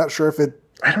continuity, and I'm not sure if it...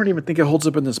 I don't even think it holds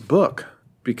up in this book,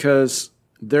 because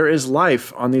there is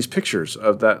life on these pictures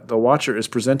of that the Watcher is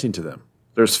presenting to them.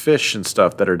 There's fish and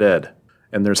stuff that are dead,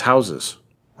 and there's houses.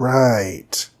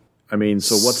 Right. I mean,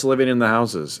 so what's living in the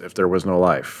houses if there was no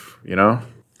life, you know?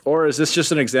 Or is this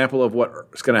just an example of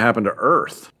what's going to happen to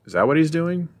Earth? Is that what he's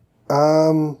doing?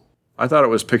 I thought it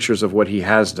was pictures of what he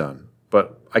has done,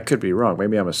 but I could be wrong.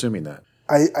 Maybe I'm assuming that.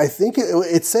 I think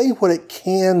it's saying what it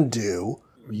can do,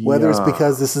 whether it's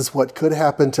because this is what could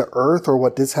happen to Earth or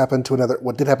what did happen to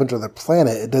another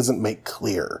planet. It doesn't make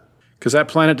clear. Because that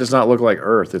planet does not look like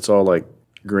Earth. It's all like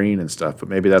green and stuff, but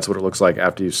maybe that's what it looks like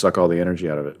after you suck all the energy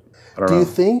out of it. I don't know. Do you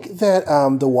think that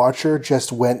the Watcher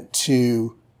just went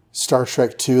to Star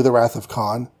Trek II, The Wrath of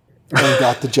Khan, and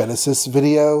got the Genesis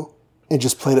video and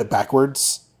just played it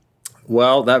backwards?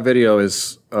 Well, that video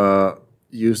is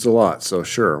used a lot, so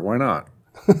sure, why not?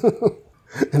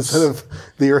 Instead of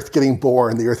the Earth getting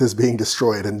born, the Earth is being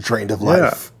destroyed and drained of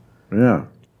life. Yeah.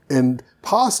 And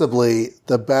possibly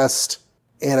the best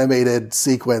animated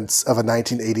sequence of a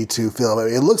 1982 film. I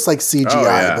mean, it looks like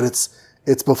CGI, but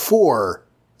it's before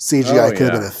CGI could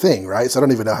have been a thing, right? So I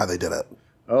don't even know how they did it.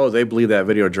 Oh, they bleed that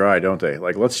video dry, don't they?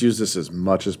 Like, let's use this as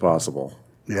much as possible.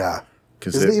 Yeah.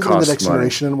 Because Isn't it even in the Next money.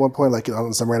 Generation at one point, like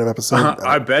on some random episode?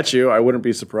 I bet you. I wouldn't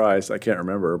be surprised. I can't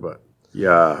remember, but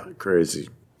yeah, crazy.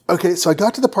 Okay, so I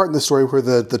got to the part in the story where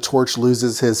the torch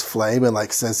loses his flame and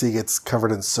like says he gets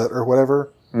covered in soot or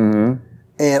whatever. Mm-hmm.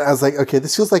 And I was like, okay,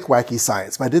 this feels like wacky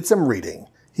science. But I did some reading.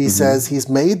 He says he's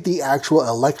made the actual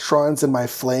electrons in my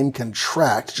flame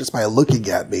contract just by looking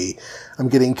at me. I'm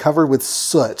getting covered with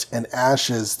soot and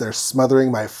ashes. They're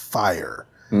smothering my fire.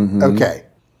 Mm-hmm. Okay.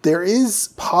 There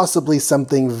is possibly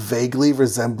something vaguely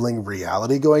resembling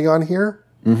reality going on here.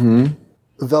 Mm-hmm.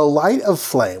 The light of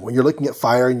flame, when you're looking at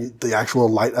fire and the actual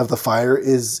light of the fire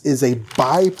is a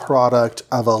byproduct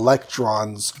of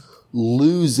electrons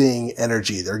losing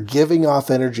energy. They're giving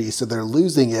off energy, so they're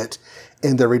losing it,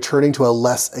 and they're returning to a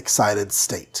less excited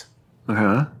state.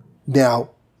 Uh-huh. Now,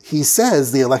 he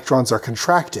says the electrons are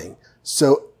contracting,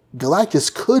 so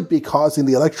Galactus could be causing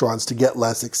the electrons to get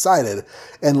less excited,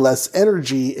 and less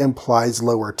energy implies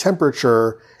lower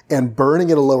temperature, and burning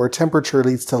at a lower temperature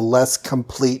leads to less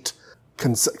complete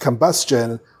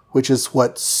combustion, which is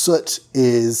what soot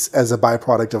is as a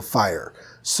byproduct of fire.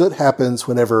 Soot happens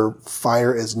whenever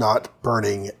fire is not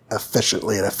burning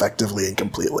efficiently and effectively and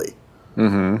completely.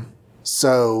 Mm-hmm.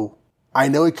 So I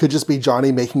know it could just be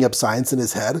Johnny making up science in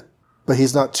his head, but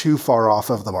he's not too far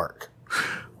off of the mark.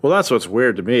 Well, that's what's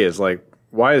weird to me is like,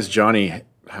 why does Johnny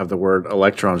have the word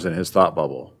electrons in his thought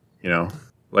bubble? You know,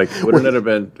 like wouldn't it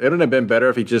have been better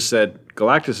if he just said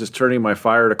Galactus is turning my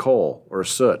fire to coal or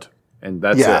soot, and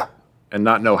that's it, and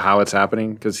not know how it's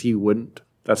happening because he wouldn't.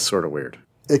 That's sort of weird.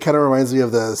 It kind of reminds me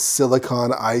of the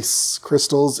silicon ice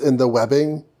crystals in the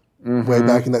webbing way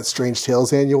back in that Strange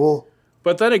Tales annual.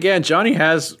 But then again,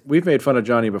 we've made fun of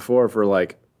Johnny before for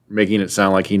like making it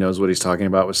sound like he knows what he's talking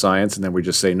about with science, and then we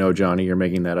just say, no, Johnny, you're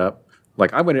making that up.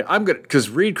 Like, I'm gonna, because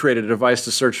Reed created a device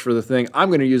to search for the thing. I'm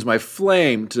going to use my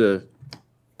flame to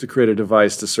create a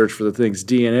device to search for the thing's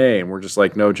DNA. And we're just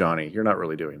like, no, Johnny, you're not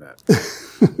really doing that.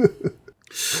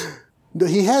 No,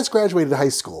 he has graduated high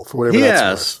school for whatever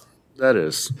that's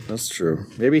worth. That's true.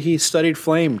 Maybe he studied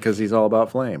flame because he's all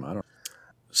about flame. I don't know.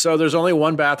 So there's only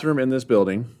one bathroom in this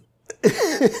building.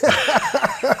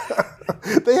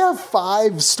 They have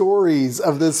 5 stories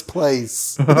of this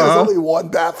place. There's only one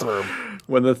bathroom.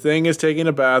 When the Thing is taking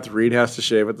a bath, Reed has to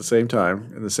shave at the same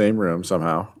time in the same room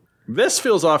somehow. This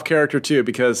feels off character too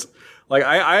because, like,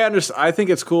 I understand. I think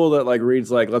it's cool that like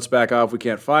Reed's like, let's back off. We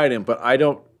can't fight him. But I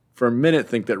don't for a minute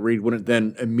think that Reed wouldn't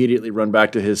then immediately run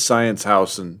back to his science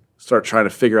house and start trying to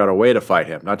figure out a way to fight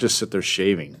him, not just sit there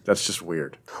shaving. That's just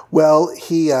weird. Well,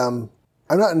 I'm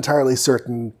not entirely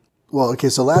certain. Well, okay,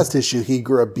 so last issue, he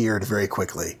grew a beard very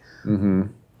quickly. Mm-hmm.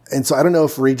 And so I don't know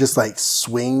if Reed just like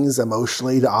swings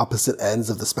emotionally to opposite ends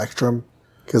of the spectrum.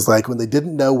 Because like when they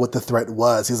didn't know what the threat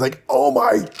was, he's like, oh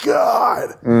my God.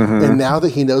 Mm-hmm. And now that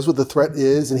he knows what the threat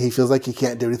is and he feels like he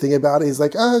can't do anything about it, he's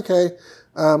like, oh, okay,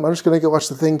 I'm just going to go watch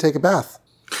the Thing take a bath.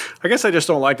 I guess I just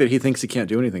don't like that he thinks he can't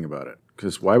do anything about it.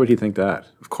 Because why would he think that?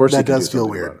 Of course that does feel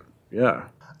weird. Yeah.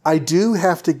 I do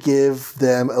have to give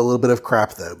them a little bit of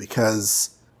crap though,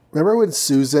 because remember when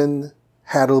Susan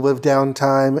had a little bit of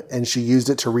downtime and she used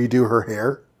it to redo her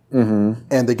hair? Mm-hmm.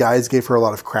 And the guys gave her a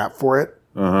lot of crap for it?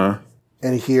 Uh-huh.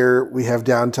 And here we have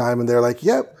downtime and they're like,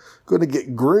 yep, going to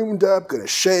get groomed up, going to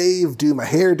shave, do my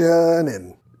hair done.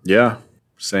 And yeah,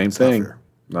 same thing.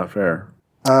 Not fair.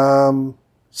 Silver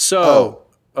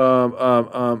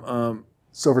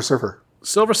Surfer.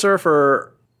 Silver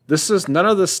Surfer, this is none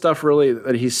of this stuff really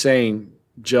that he's saying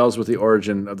gels with the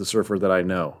origin of the Surfer that I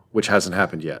know, which hasn't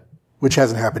happened yet.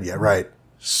 Right.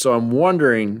 So I'm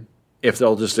wondering if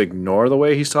they'll just ignore the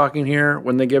way he's talking here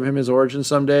when they give him his origin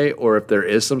someday, or if there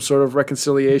is some sort of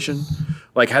reconciliation.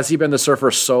 Like, has he been the Surfer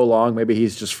so long, maybe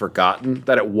he's just forgotten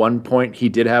that at one point he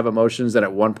did have emotions, that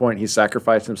at one point he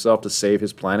sacrificed himself to save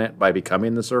his planet by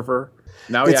becoming the Surfer?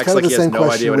 Now he acts like he has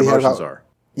no idea what emotions are.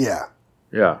 Yeah.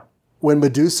 Yeah. When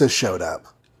Medusa showed up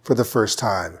for the first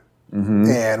time,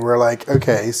 and we're like,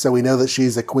 okay, so we know that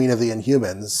she's the queen of the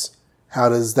Inhumans. How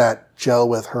does that gel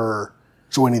with her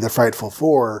joining the Frightful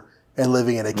Four and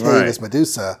living in a cave as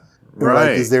Medusa? Right.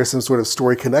 Like, is there some sort of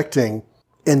story connecting?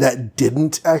 And that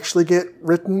didn't actually get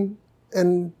written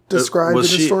and described in the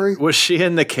story? Was she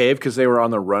in the cave because they were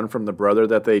on the run from the brother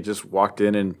that they just walked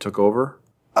in and took over?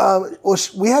 Well,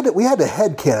 we had to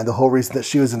headcanon the whole reason that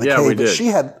she was in the cave. We did.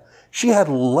 But she had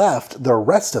left the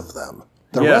rest of them.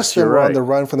 The rest of them were on the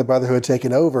run from the brother who had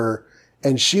taken over,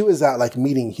 and she was out like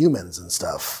meeting humans and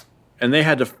stuff. And they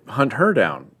had to hunt her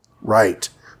down. Right.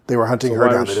 They were hunting her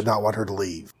down. They did not want her to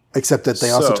leave. Except that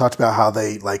they also talked about how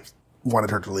they like wanted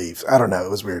her to leave. I don't know. It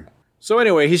was weird. So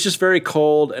anyway, he's just very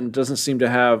cold and doesn't seem to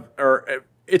have, or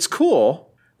it's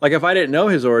cool. Like if I didn't know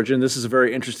his origin, this is a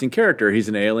very interesting character. He's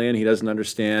an alien. He doesn't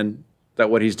understand that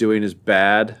what he's doing is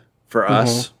bad for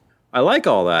us. I like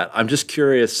all that. I'm just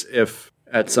curious if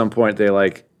at some point they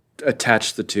like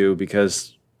attach the two,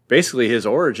 because basically his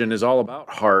origin is all about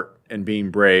heart and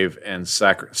being brave and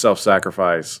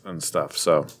self-sacrifice and stuff.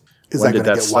 So is that going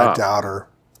to get wiped out or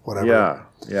whatever?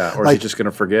 Yeah. Or is he just going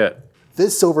to forget?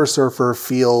 This Silver Surfer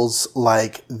feels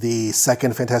like the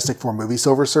second Fantastic Four movie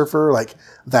Silver Surfer. Like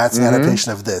that's an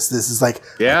adaptation of this. This is like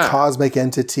a cosmic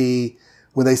entity.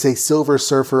 When they say Silver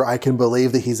Surfer, I can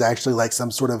believe that he's actually like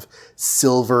some sort of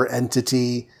silver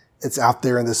entity. It's out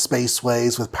there in the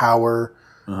spaceways with power.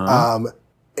 And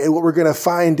what we're going to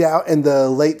find out in the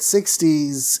late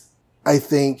 60s, I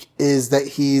think, is that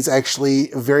he's actually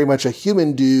very much a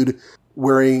human dude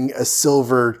wearing a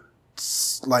silver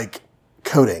like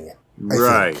coating.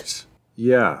 I think.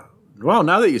 Yeah. Well,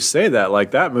 now that you say that,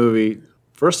 like that movie,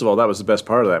 first of all, that was the best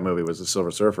part of that movie was the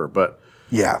Silver Surfer. But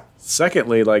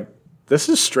secondly, like this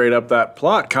is straight up that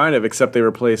plot kind of, except they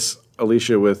replace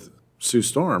Alicia with Sue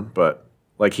Storm. But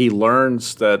like he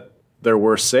learns that they're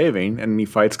worth saving and he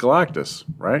fights Galactus,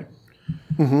 right?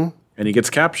 Mm-hmm. And he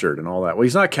gets captured and all that. Well,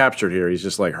 he's not captured here. He's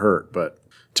just like hurt, but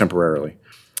temporarily.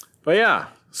 But yeah,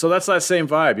 so that's that same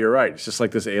vibe. You're right. It's just like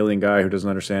this alien guy who doesn't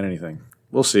understand anything.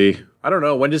 We'll see. I don't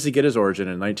know. When does he get his origin?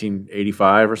 In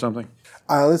 1985 or something?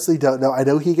 I honestly don't know. I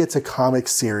know he gets a comic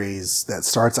series that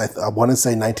starts, I want to say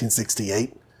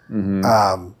 1968.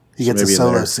 He gets a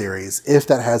solo series. If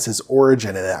that has his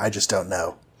origin in it, I just don't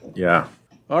know. Yeah.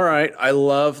 All right. I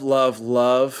love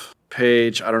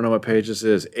page. I don't know what page this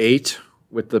is. 8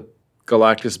 with the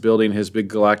Galactus building his big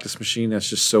Galactus machine. That's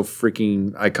just so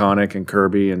freaking iconic and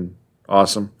Kirby and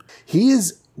awesome. He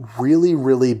is really,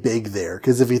 really big there,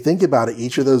 because if you think about it,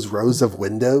 each of those rows of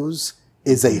windows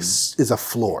is a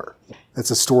floor.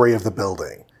 That's a story of the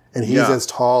building, and he's as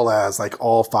tall as like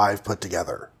all 5 put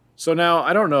together. So now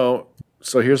I don't know.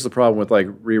 So here's the problem with like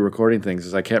re-recording things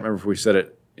is I can't remember if we said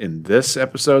it in this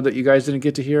episode that you guys didn't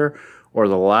get to hear or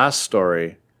the last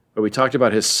story, but we talked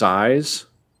about his size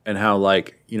and how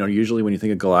like usually when you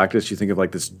think of Galactus, you think of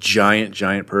like this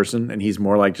giant person, and he's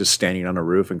more like just standing on a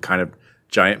roof and kind of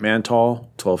giant man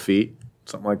tall, 12 feet,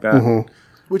 something like that. Mm-hmm.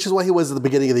 Which is what he was at the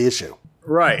beginning of the issue.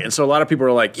 Right. And so a lot of people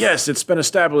are like, yes, it's been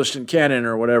established in canon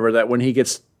or whatever that when he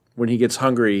gets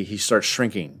hungry, he starts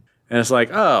shrinking. And it's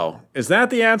like, oh, is that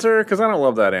the answer? Because I don't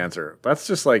love that answer. That's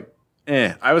just like,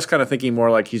 I was kind of thinking more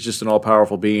like he's just an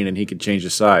all-powerful being and he could change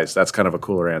his size. That's kind of a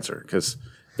cooler answer. Because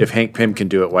if Hank Pym can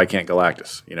do it, why can't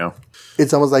Galactus,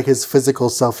 It's almost like his physical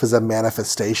self is a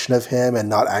manifestation of him and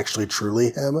not actually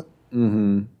truly him.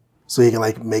 Mm-hmm. So he can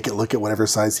like make it look at whatever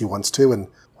size he wants to. And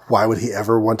why would he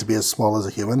ever want to be as small as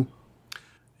a human?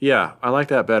 Yeah, I like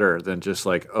that better than just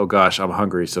like, oh gosh, I'm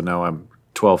hungry, so now I'm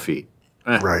 12 feet.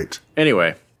 Right.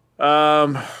 Anyway.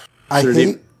 I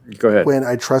hate Go ahead. when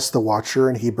I trust the Watcher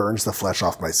and he burns the flesh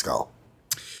off my skull.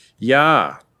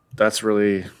 Yeah, that's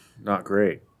really not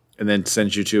great. And then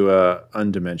sends you to a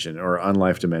undimension or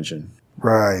unlife dimension.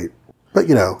 Right. But,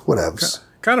 whatevs.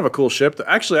 Kind of a cool ship.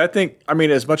 Actually,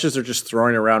 as much as they're just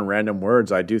throwing around random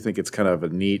words, I do think it's kind of a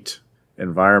neat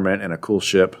environment and a cool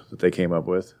ship that they came up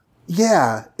with.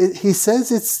 Yeah. He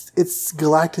says it's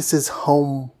Galactus's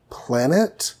home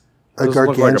planet, a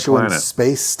gargantuan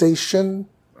space station.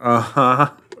 Uh-huh.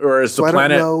 Or is the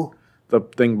planet the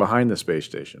thing behind the space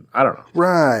station? I don't know.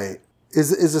 Right.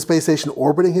 Is the space station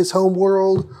orbiting his home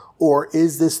world? Or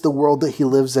is this the world that he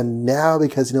lives in now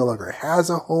because he no longer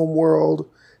has a home world?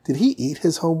 Did he eat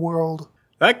his home world?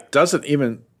 That doesn't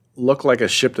even look like a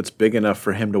ship that's big enough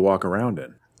for him to walk around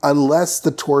in. Unless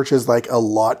the torch is like a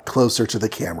lot closer to the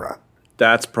camera.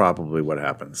 That's probably what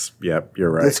happens. Yep, you're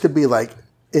right. This could be like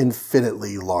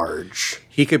infinitely large.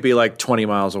 He could be like 20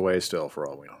 miles away still for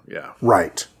all we know. Yeah.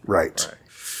 Right. I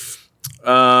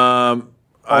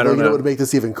don't know. What would make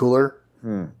this even cooler?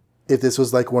 If this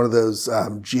was like one of those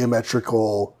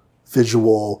geometrical,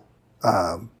 visual,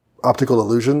 optical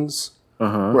illusions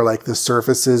where like the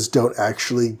surfaces don't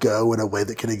actually go in a way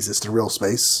that can exist in real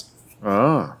space.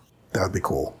 Oh. That would be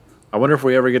cool. I wonder if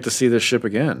we ever get to see this ship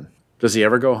again. Does he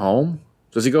ever go home?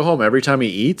 Does he go home every time he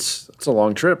eats? It's a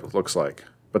long trip, it looks like.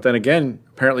 But then again,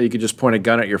 apparently you could just point a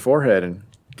gun at your forehead and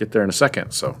get there in a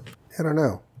second, so. I don't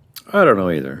know. I don't know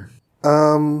either.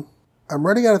 I'm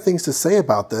running out of things to say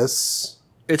about this.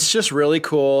 It's just really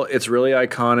cool. It's really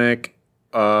iconic.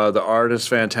 The art is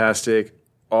fantastic.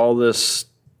 All this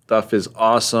stuff is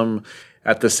awesome.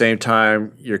 At the same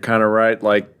time, you're kind of right.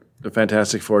 Like, the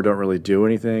Fantastic Four don't really do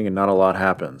anything and not a lot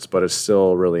happens, but it's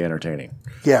still really entertaining.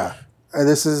 Yeah. And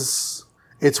it's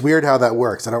weird how that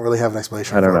works. I don't really have an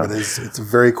explanation for it, but it's a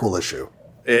very cool issue.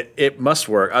 It must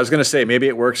work. I was going to say maybe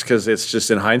it works because it's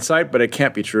just in hindsight, but it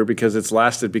can't be true because it's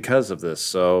lasted because of this.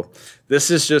 So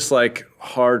this is just like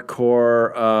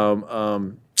hardcore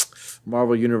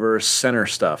Marvel Universe center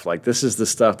stuff. Like this is the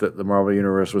stuff that the Marvel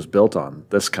Universe was built on,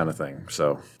 this kind of thing.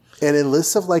 So, and in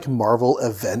lists of like Marvel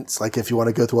events, like if you want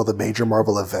to go through all the major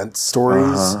Marvel event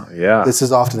stories, this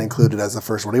is often included as the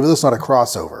first one, even though it's not a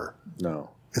crossover. No.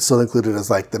 It's still included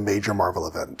as like the major Marvel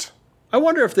event. I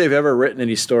wonder if they've ever written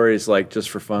any stories like just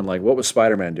for fun, like what was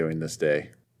Spider-Man doing this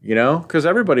day? Because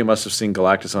everybody must have seen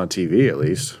Galactus on TV at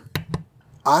least.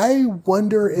 I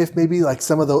wonder if maybe like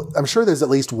I'm sure there's at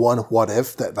least one what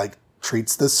if that like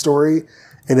treats this story,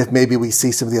 and if maybe we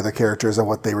see some of the other characters and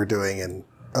what they were doing in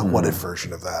a what if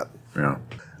version of that. Yeah.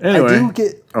 Anyway, I do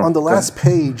get on the last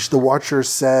page, the Watcher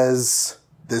says,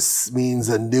 "This means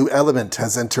a new element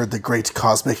has entered the great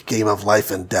cosmic game of life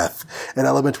and death, an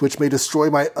element which may destroy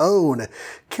my own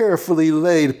carefully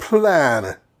laid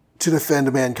plan to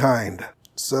defend mankind."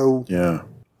 So, yeah.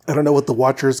 I don't know what the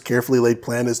Watcher's carefully laid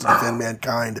plan is to defend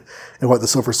mankind and what the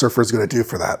Silver Surfer is going to do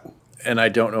for that. And I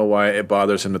don't know why it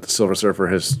bothers him that the Silver Surfer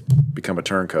has become a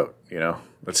turncoat,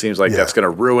 It seems like that's going to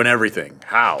ruin everything.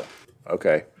 How?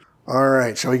 Okay. All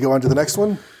right. Shall we go on to the next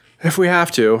one? If we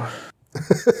have to.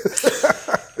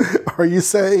 Are you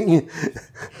saying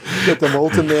that the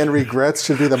Molten Man Regrets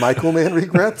should be the Michael Man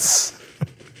Regrets?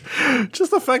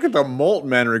 Just the fact that the Molten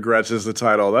Man Regrets is the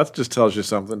title, that just tells you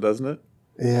something, doesn't it?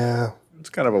 Yeah. It's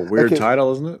kind of a weird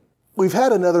title, isn't it? We've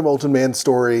had another Molten Man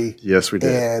story. Yes, we did.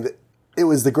 And it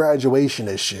was the graduation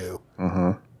issue.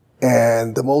 Uh-huh.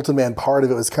 And the Molten Man part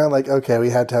of it was kind of like, okay, we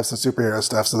had to have some superhero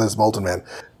stuff, so there's Molten Man.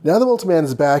 Now the Molten Man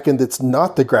is back, and it's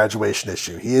not the graduation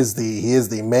issue. He is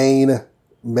the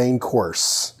main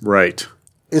course. Right.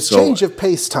 It's change of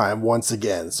pace time once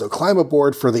again, so climb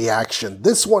aboard for the action.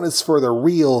 This one is for the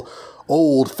real,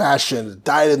 old-fashioned,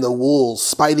 dyed-in-the-wool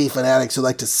Spidey fanatics who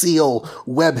like to seal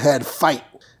webhead fight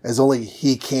as only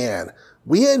he can.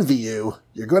 We envy you.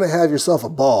 You're going to have yourself a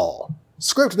ball.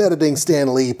 Script and editing,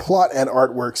 Stan Lee. Plot and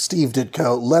artwork, Steve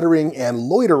Ditko. Lettering and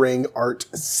loitering, Art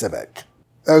Simic.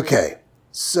 Okay,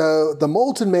 So the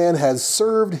Molten Man has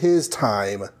served his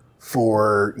time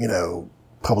for,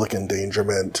 public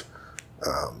endangerment,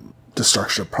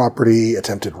 destruction of property,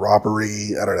 attempted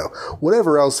robbery, I don't know.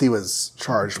 Whatever else he was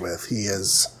charged with, he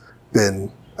has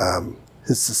been,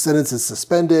 his sentence is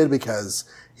suspended because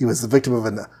he was the victim of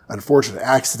an unfortunate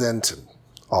accident and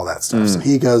all that stuff. So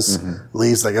he goes,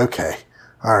 leaves like, okay,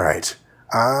 all right,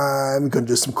 I'm going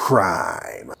to do some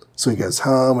crime. So he goes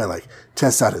home and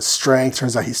tests out his strength.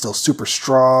 Turns out he's still super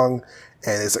strong.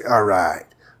 And it's like, all right.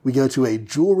 We go to a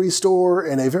jewelry store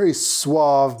and a very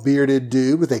suave bearded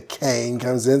dude with a cane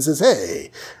comes in and says,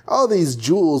 hey, all these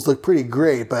jewels look pretty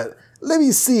great, but let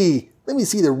me see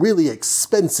the really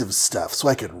expensive stuff so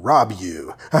I can rob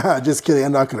you. Just kidding.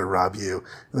 I'm not going to rob you.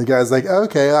 And the guy's like,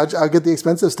 okay, I'll get the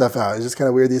expensive stuff out. It's just kind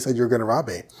of weird that you said you were going to rob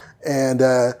me. And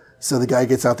so the guy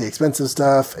gets out the expensive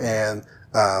stuff and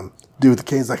dude with the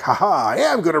cane's like, haha, I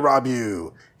am going to rob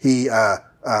you. He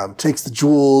takes the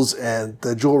jewels and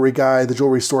the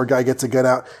jewelry store guy gets a gun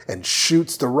out and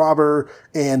shoots the robber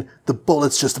and the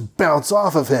bullets just bounce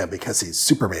off of him because he's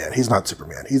Superman. He's not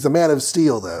Superman. He's a Man of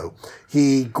Steel though.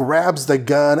 He grabs the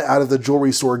gun out of the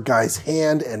jewelry store guy's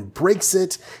hand and breaks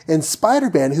it, and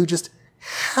Spider-Man, who just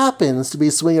happens to be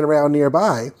swinging around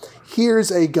nearby,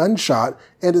 hears a gunshot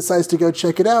and decides to go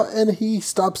check it out, and he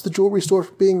stops the jewelry store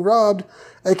from being robbed,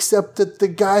 except that the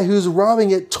guy who's robbing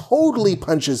it totally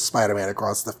punches Spider-Man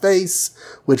across the face,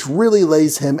 which really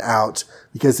lays him out,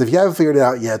 because if you haven't figured it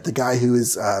out yet, the guy who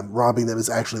is robbing them is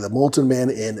actually the Molten Man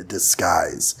in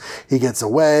disguise. He gets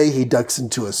away, he ducks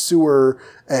into a sewer,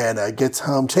 and gets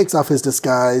home, takes off his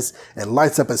disguise, and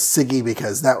lights up a ciggy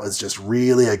because that was just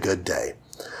really a good day.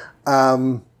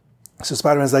 So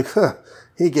Spider-Man's like,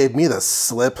 he gave me the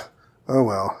slip. Oh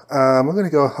well. I'm going to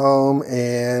go home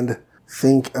and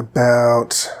think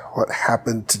about what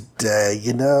happened today.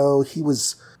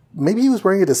 Maybe he was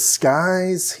wearing a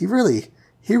disguise. He really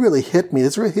hit me.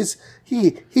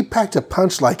 He packed a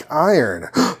punch like iron.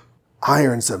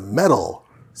 Iron's a metal.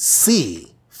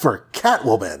 C for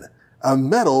Catwoman. A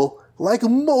metal like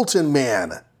Molten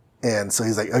Man. And so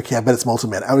he's like, okay, I bet it's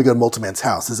Molten Man. I'm going to go to Molten Man's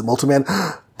house. Is it Molten Man?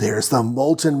 There's the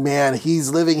Molten Man. He's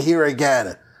living here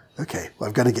again. Okay, well,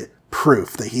 I've got to get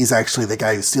proof that he's actually the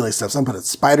guy who's stealing stuff. So I'm putting a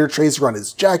spider tracer on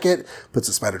his jacket, puts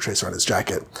a spider tracer on his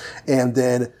jacket. And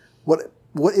then what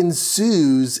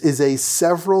ensues is a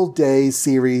several day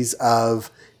series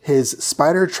of his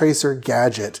spider tracer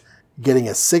gadget getting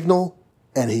a signal,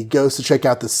 and he goes to check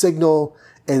out the signal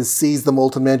and sees the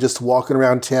Molten Man just walking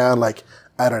around town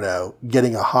I don't know,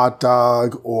 getting a hot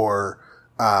dog or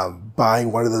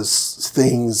buying one of those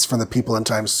things from the people in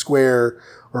Times Square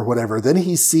or whatever. Then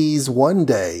he sees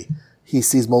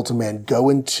Molten Man go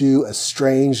into a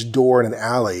strange door in an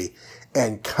alley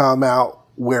and come out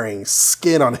wearing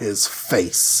skin on his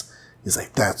face. He's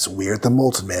like, that's weird. The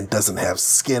Molten Man doesn't have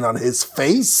skin on his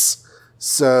face.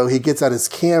 So he gets out his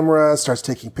camera, starts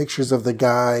taking pictures of the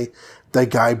guy. The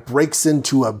guy breaks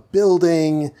into a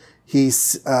building.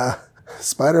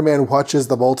 Spider-Man watches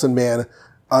the Molten Man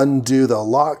undo the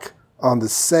lock on the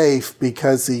safe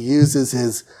because he uses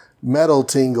his metal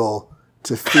tingle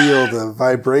to feel the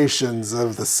vibrations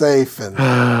of the safe and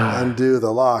undo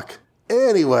the lock.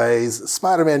 Anyways,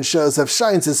 Spider-Man shows up,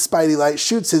 shines his Spidey light,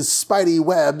 shoots his Spidey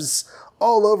webs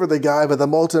all over the guy, but the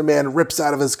Molten Man rips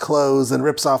out of his clothes and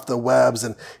rips off the webs,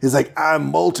 and he's like,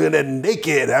 I'm molten and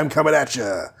naked, I'm coming at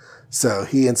you. So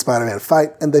he and Spider-Man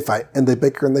fight, and they fight, and they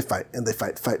bicker, and they fight, and they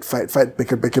fight,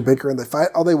 bicker, and they fight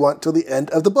all they want till the end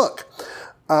of the book.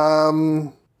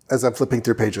 As I'm flipping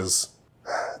through pages.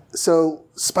 So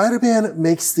Spider-Man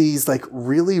makes these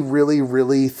really, really,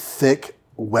 really thick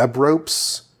web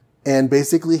ropes, and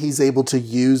basically he's able to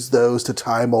use those to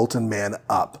tie Molten Man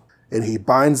up. And he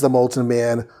binds the Molten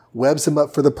Man, webs him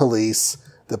up for the police.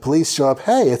 The police show up.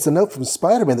 Hey, it's a note from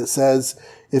Spider-Man that says,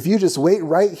 if you just wait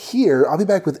right here, I'll be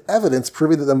back with evidence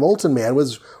proving that the Molten Man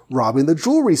was robbing the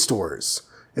jewelry stores.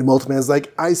 And Molten Man's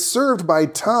like, I served my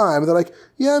time. And they're like,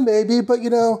 yeah, maybe, but if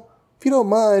you don't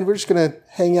mind, we're just going to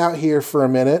hang out here for a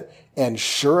minute. And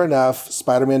sure enough,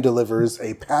 Spider-Man delivers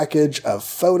a package of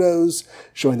photos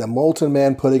showing the Molten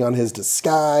Man putting on his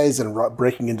disguise and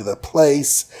breaking into the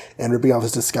place and ripping off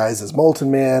his disguise as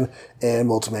Molten Man. And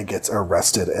Molten Man gets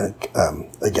arrested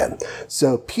again.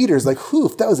 So Peter's like,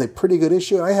 "Oof, that was a pretty good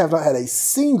issue. And I have not had a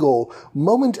single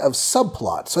moment of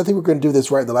subplot. So I think we're going to do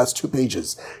this right in the last 2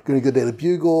 pages. Going to go to the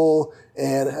Bugle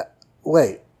and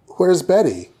wait, where's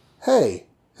Betty? Hey,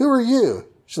 who are you?"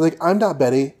 She's like, "I'm not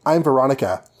Betty. I'm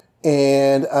Veronica."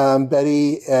 And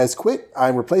Betty has quit.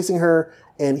 I'm replacing her.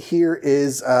 And here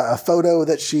is a photo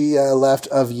that she left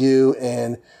of you.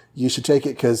 And you should take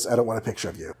it because I don't want a picture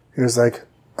of you. He was like,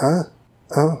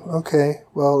 Oh, okay.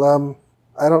 Well,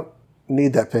 I don't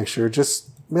need that picture. Just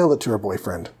mail it to her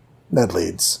boyfriend, Ned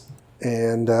Leeds.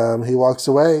 And he walks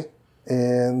away,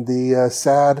 and the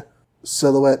sad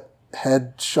silhouette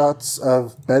headshots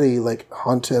of Betty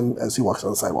haunt him as he walks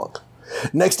on the sidewalk.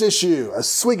 Next issue, a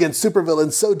swinging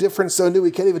supervillain so different, so new,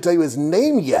 we can't even tell you his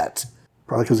name yet.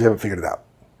 Probably because we haven't figured it out.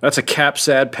 That's a Cap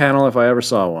Sad panel if I ever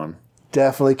saw one.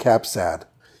 Definitely Cap Sad.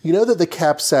 You know that the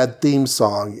Cap Sad theme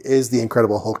song is the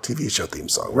Incredible Hulk TV show theme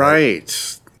song,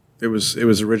 right? It was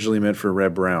originally meant for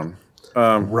Reb Brown.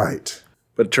 Right.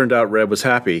 But it turned out Reb was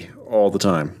happy all the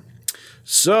time.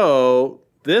 So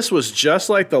this was just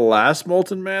like the last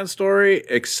Molten Man story,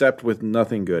 except with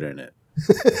nothing good in it.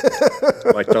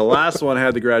 Like the last one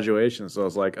had the graduation, so I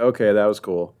was like, okay, that was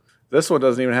cool. This one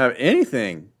doesn't even have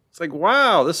anything. It's like,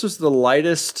 wow, this was the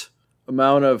lightest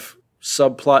amount of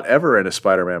subplot ever in a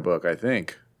Spider-Man book, I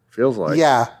think. Feels like.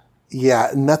 Yeah,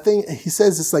 nothing. He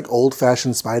says it's like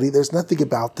old-fashioned Spidey. There's nothing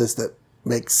about this that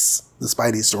makes the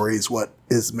Spidey stories what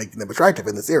is making them attractive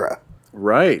in this era.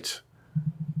 Right.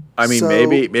 I mean,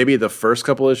 maybe the first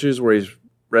couple issues where he's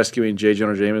rescuing J.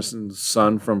 Jonah Jameson's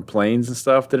son from planes and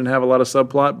stuff didn't have a lot of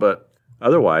subplot, but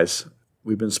otherwise,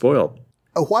 we've been spoiled.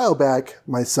 A while back,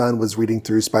 my son was reading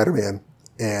through Spider-Man,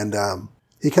 and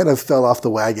he kind of fell off the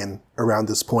wagon around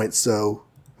this point, so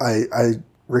I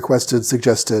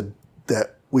suggested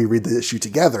that we read the issue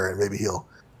together, and maybe he'll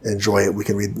enjoy it. We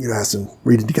can read, have some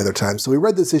reading together time. So we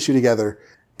read this issue together,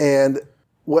 and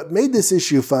what made this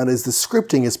issue fun is the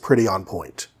scripting is pretty on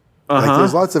point.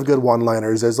 There's lots of good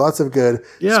one-liners. There's lots of good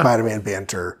Spider-Man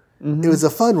banter. Mm-hmm. It was a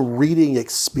fun reading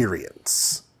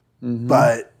experience,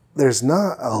 but there's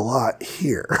not a lot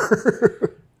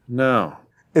here. No.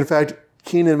 In fact,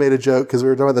 Keenan made a joke because we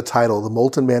were talking about the title, The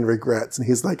Molten Man Regrets. And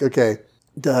he's like, okay,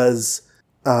 does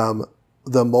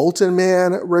the Molten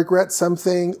Man regret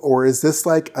something? Or is this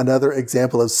like another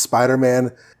example of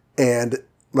Spider-Man and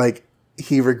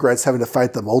he regrets having to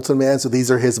fight the Molten Man? So these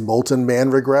are his Molten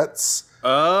Man regrets?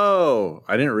 Oh,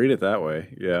 I didn't read it that way.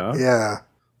 Yeah. Yeah.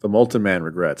 The Molten Man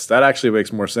regrets. That actually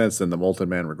makes more sense than the Molten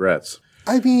Man regrets.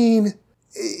 I mean,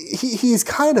 he's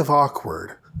kind of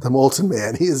awkward, the Molten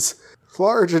Man. He's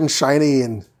large and shiny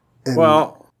and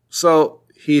well, so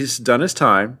he's done his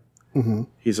time. Mm-hmm.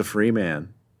 He's a free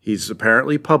man. He's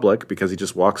apparently public because he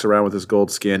just walks around with his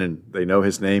gold skin and they know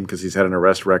his name because he's had an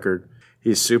arrest record.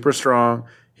 He's super strong.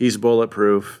 He's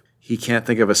bulletproof. He can't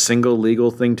think of a single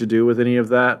legal thing to do with any of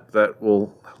that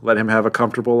will let him have a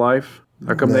comfortable life.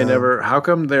 How come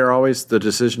the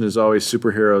decision is always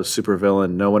superhero,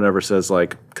 supervillain? No one ever says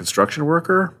construction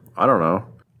worker? I don't know.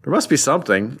 There must be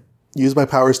something. Use my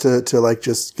powers to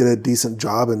just get a decent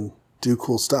job and do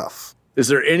cool stuff. Is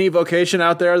there any vocation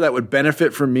out there that would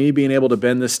benefit from me being able to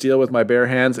bend this steel with my bare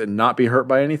hands and not be hurt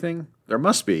by anything? There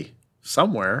must be.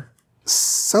 Somewhere.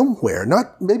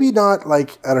 Maybe not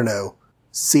I don't know,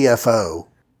 CFO.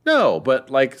 No,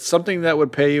 but something that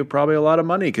would pay you probably a lot of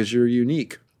money because you're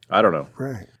unique. I don't know.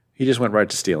 Right. He just went right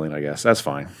to stealing, I guess. That's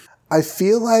fine. I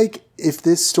feel like if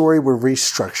this story were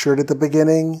restructured at the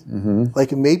beginning,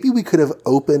 maybe we could have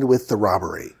opened with the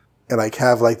robbery and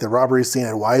have the robbery scene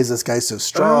and why is this guy so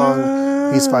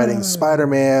strong? He's fighting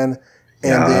Spider-Man.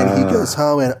 And then he goes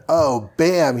home and, oh,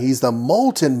 bam, he's the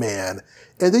Molten Man.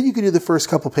 And then you could do the first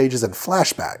couple pages in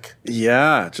flashback.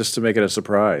 Yeah, just to make it a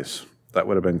surprise. That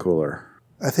would have been cooler.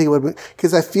 I think it would have been,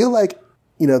 because I feel like,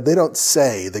 they don't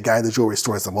say the guy in the jewelry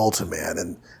store is the Molten Man.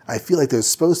 And I feel like there's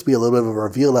supposed to be a little bit of a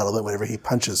reveal element whenever he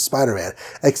punches Spider-Man,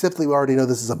 except that we already know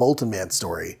this is a Molten Man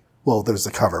story. Well, there's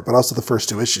the cover, but also the first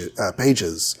two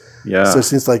pages. Yeah. So it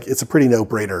seems like it's a pretty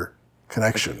no-brainer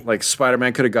connection. Like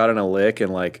Spider-Man could have gotten a lick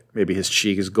and maybe his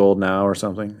cheek is gold now or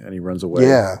something and he runs away.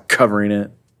 Yeah. Covering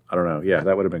it. I don't know. Yeah,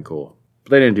 that would have been cool.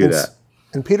 But they didn't do that.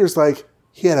 And Peter's like,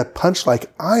 he had a punch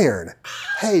like iron.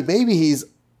 Hey, maybe he's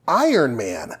Iron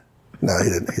Man. No, he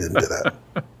didn't do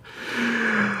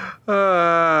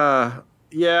that.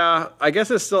 Yeah, I guess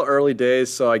it's still early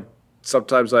days, so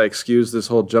sometimes I excuse this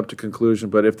whole jump to conclusion,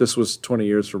 but if this was 20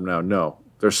 years from now, no.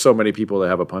 There's so many people that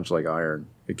have a punch like iron.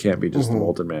 It can't be just the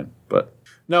Molten Man. But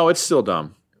no, it's still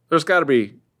dumb. There's got to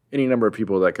be any number of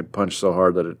people that could punch so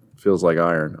hard that it feels like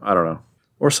iron. I don't know.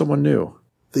 Or someone new.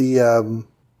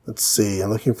 Let's see.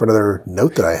 I'm looking for another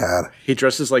note that I had. He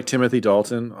dresses like Timothy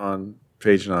Dalton on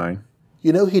page 9.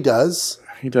 He does.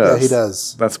 He does. Yeah, he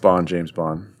does. That's Bond, James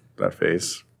Bond, that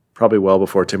face. Probably well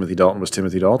before Timothy Dalton was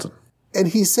Timothy Dalton.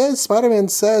 And Spider-Man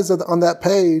says on that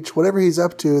page, whatever he's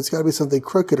up to, it's got to be something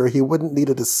crooked or he wouldn't need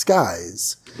a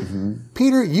disguise. Mm-hmm.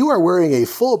 Peter, you are wearing a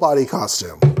full body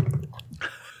costume.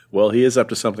 Well, he is up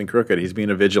to something crooked. He's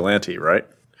being a vigilante, right?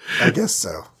 I guess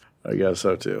so. I guess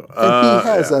so, too. And he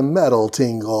has a metal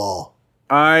tingle.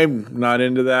 I'm not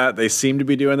into that. They seem to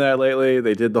be doing that lately.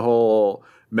 They did the whole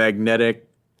magnetic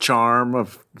charm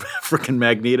of freaking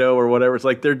Magneto or whatever. It's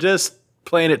like they're just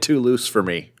playing it too loose for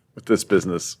me with this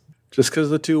business. Just because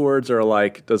the two words are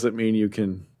alike doesn't mean you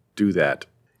can do that.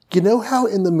 You know how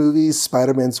in the movies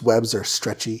Spider-Man's webs are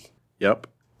stretchy? Yep.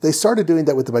 They started doing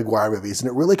that with the Maguire movies, and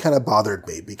it really kind of bothered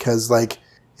me because, like,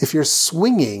 if you're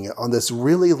swinging on this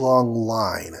really long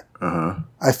line,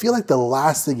 I feel like the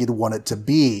last thing you'd want it to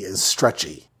be is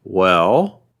stretchy.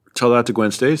 Well, tell that to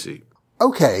Gwen Stacy.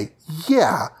 Okay,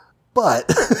 yeah,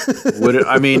 but Would it,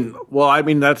 I mean,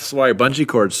 that's why bungee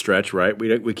cords stretch, right?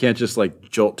 We can't just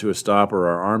like jolt to a stop or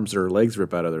our arms or legs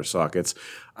rip out of their sockets.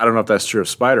 I don't know if that's true of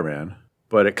Spider-Man,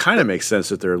 but it kind of makes sense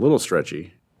that they're a little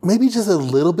stretchy. maybe just a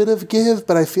little bit of give.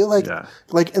 But I feel like,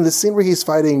 like in the scene where he's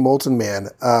fighting Molten Man,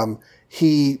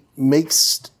 he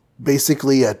makes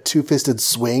basically a two-fisted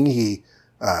swing. He,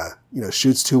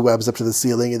 shoots two webs up to the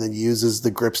ceiling and then uses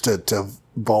the grips to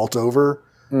vault over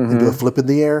and do a flip in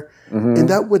the air. And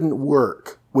that wouldn't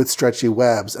work with stretchy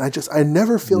webs. And I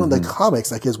never feel in the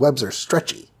comics like his webs are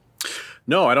stretchy.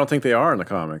 No, I don't think they are in the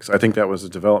comics. I think that was a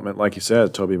development, like you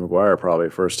said, Tobey Maguire probably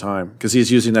first time. Because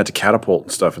he's using that to catapult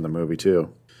and stuff in the movie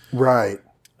too. Right.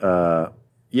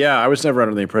 Yeah, I was never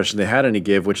under the impression they had any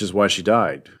give, which is why she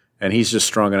died. And he's just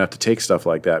strong enough to take stuff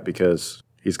like that because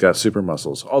he's got super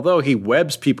muscles. Although he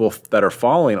webs people that are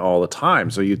falling all the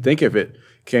time. So you'd think if it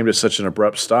came to such an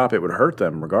abrupt stop, it would hurt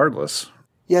them regardless.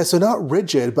 Yeah, so not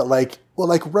rigid, but like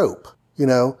rope, you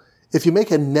know? If you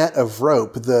make a net of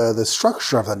rope, the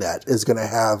structure of the net is going to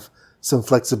have some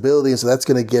flexibility, and so that's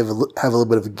going to have a little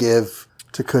bit of a give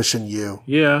to cushion you.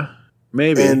 Yeah,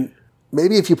 maybe. And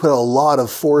maybe if you put a lot of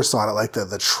force on it, like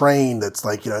the train that's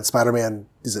like, in Spider-Man,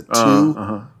 is it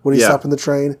 2? When he's stopping the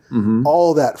train?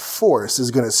 All that force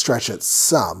is going to stretch it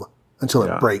some until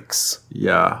it breaks.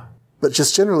 Yeah. But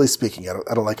just generally speaking,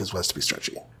 I don't like his webs to be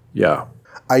stretchy. Yeah.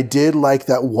 I did like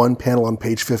that one panel on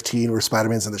page 15 where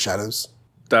Spider-Man's in the shadows.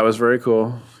 That was very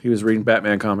cool. He was reading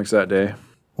Batman comics that day.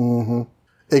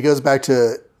 It goes back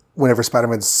to whenever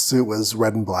Spider-Man's suit was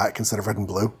red and black instead of red and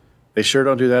blue. They sure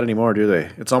don't do that anymore, do they?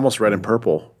 It's almost red and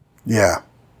purple. Yeah.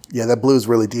 Yeah, that blue is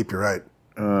really deep, you're right.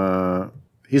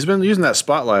 He's been using that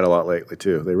spotlight a lot lately,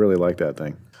 too. They really like that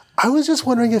thing. I was just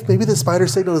wondering if maybe the spider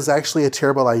signal is actually a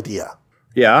terrible idea.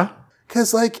 Yeah?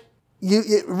 Because,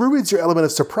 it ruins your element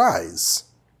of surprise.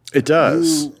 It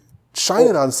does. You shine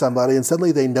it on somebody, and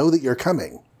suddenly they know that you're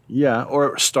coming. Yeah,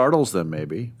 or it startles them,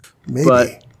 maybe.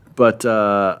 Maybe. But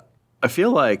I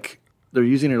feel like they're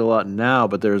using it a lot now,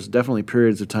 but there's definitely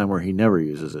periods of time where he never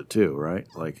uses it, too, right?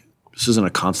 Like, this isn't a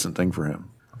constant thing for him.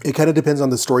 It kind of depends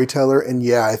on the storyteller, and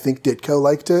yeah, I think Ditko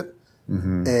liked it,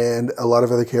 and a lot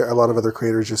of other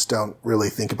creators just don't really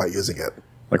think about using it.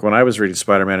 Like when I was reading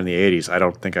Spider-Man in the 80s, I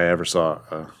don't think I ever saw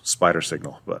a spider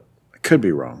signal, but I could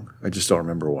be wrong. I just don't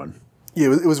remember one.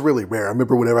 Yeah, it was really rare. I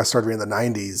remember whenever I started reading the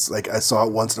 90s, I saw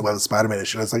it once in a web of Spider-Man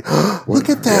issue. I was like, oh, look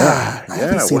at that. I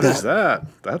haven't seen what is that?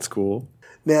 That's cool.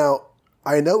 Now,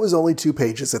 I know it was only 2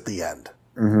 pages at the end.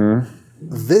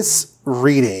 This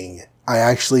reading, I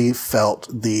actually felt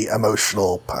the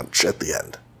emotional punch at the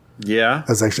end. Yeah?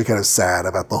 I was actually kind of sad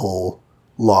about the whole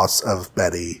loss of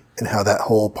Betty and how that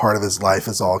whole part of his life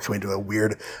is all coming to a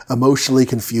weird, emotionally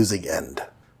confusing end.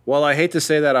 Well, I hate to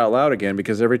say that out loud again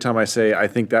because every time I say I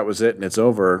think that was it and it's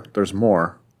over, there's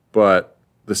more. But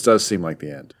this does seem like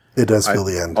the end. It does feel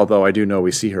the end. Although I do know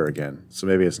we see her again, so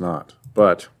maybe it's not.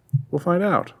 But we'll find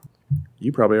out.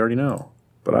 You probably already know,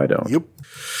 but I don't. Yep.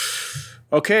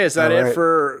 Okay, is that it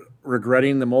for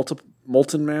regretting the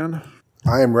Molten Man?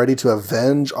 I am ready to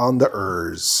avenge on the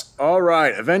Urs. All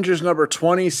right, Avengers number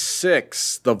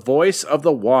 26, The Voice of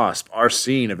the Wasp, Our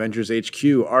Scene, Avengers HQ,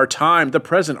 Our Time, The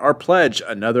Present, Our Pledge,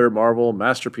 another Marvel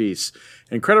masterpiece.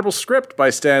 Incredible script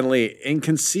by Stan Lee,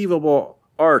 inconceivable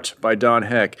art by Don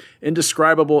Heck,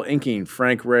 indescribable inking,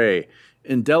 Frank Ray,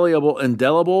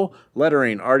 indelible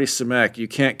lettering, Artie Simek. You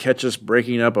can't catch us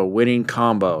breaking up a winning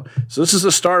combo. So this is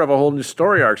the start of a whole new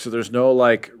story arc, so there's no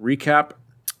recap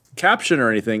caption or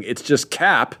anything. It's just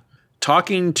Cap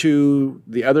talking to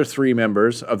the other 3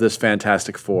 members of this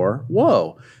Fantastic Four.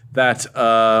 Whoa. That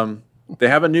they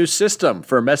have a new system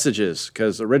for messages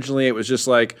because originally it was just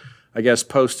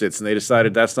Post-its, and they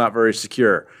decided that's not very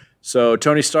secure. So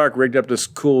Tony Stark rigged up this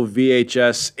cool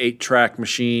VHS 8-track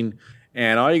machine,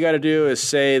 and all you got to do is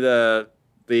say the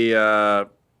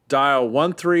dial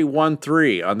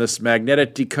 1313 on this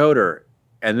magnetic decoder,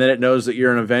 and then it knows that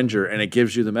you're an Avenger, and it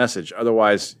gives you the message.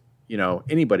 Otherwise,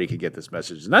 anybody could get this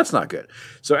message, and that's not good.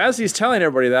 So as he's telling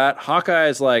everybody that, Hawkeye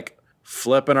is like,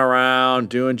 flipping around,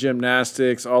 doing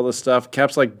gymnastics, all this stuff.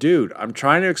 Cap's like, dude, I'm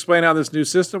trying to explain how this new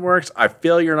system works. I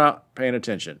feel you're not paying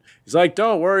attention. He's like,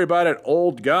 don't worry about it,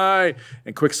 old guy.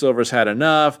 And Quicksilver's had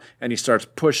enough, and he starts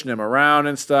pushing him around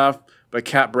and stuff. But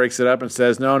Cap breaks it up and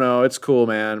says, no, it's cool,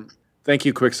 man. Thank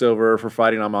you, Quicksilver, for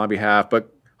fighting on my behalf.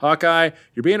 But Hawkeye,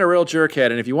 you're being a real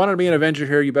jerkhead, and if you wanted to be an Avenger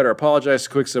here, you better apologize to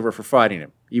Quicksilver for fighting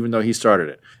him, even though he started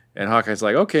it. And Hawkeye's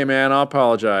like, okay, man, I'll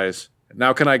apologize.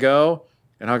 Now can I go?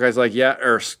 And Hawkeye's like, yeah,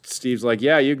 or Steve's like,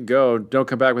 yeah, you can go. Don't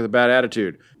come back with a bad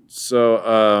attitude.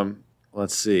 So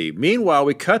let's see. Meanwhile,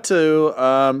 we cut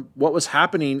to what was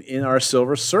happening in our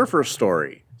Silver Surfer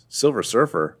story.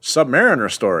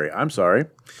 Submariner story. I'm sorry.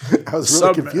 I was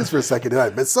really confused for a second. Did I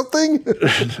miss something?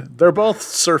 They're both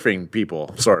surfing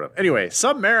people, sort of. Anyway,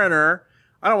 Submariner,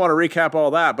 I don't want to recap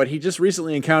all that, but he just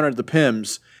recently encountered the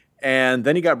Pyms, and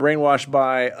then he got brainwashed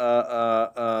by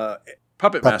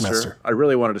Puppet Master. I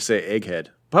really wanted to say Egghead.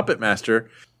 Puppet Master.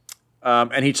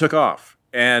 And he took off.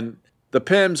 And the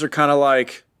Pyms are kind of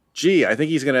like, gee, I think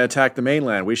he's going to attack the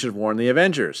mainland. We should warn the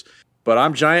Avengers. But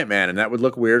I'm Giant Man, and that would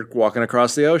look weird walking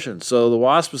across the ocean. So the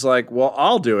Wasp was like, well,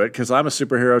 I'll do it because I'm a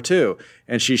superhero too.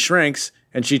 And she shrinks,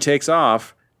 and she takes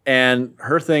off. And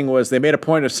her thing was they made a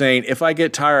point of saying, if I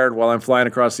get tired while I'm flying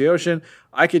across the ocean,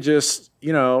 I could just,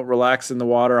 relax in the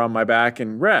water on my back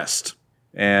and rest.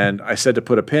 And I said to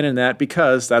put a pin in that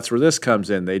because that's where this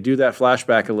comes in. They do that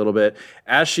flashback a little bit.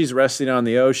 As she's resting on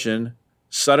the ocean,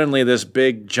 suddenly this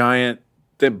big giant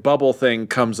bubble thing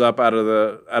comes up out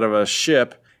of a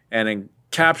ship and it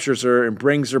captures her and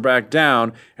brings her back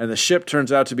down. And the ship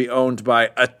turns out to be owned by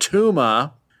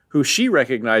Attuma, who she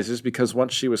recognizes because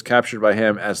once she was captured by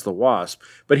him as the Wasp.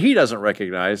 But he doesn't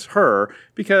recognize her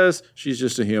because she's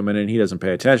just a human and he doesn't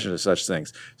pay attention to such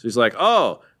things. So he's like,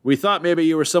 oh, we thought maybe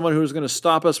you were someone who was going to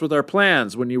stop us with our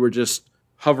plans when you were just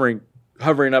hovering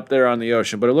up there on the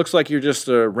ocean. But it looks like you're just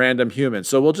a random human.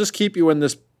 So we'll just keep you in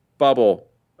this bubble.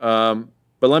 But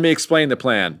let me explain the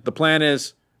plan. The plan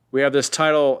is we have this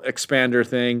tidal expander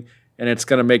thing, and it's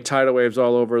going to make tidal waves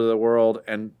all over the world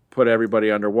and put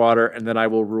everybody underwater, and then I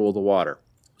will rule the water.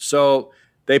 So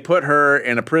they put her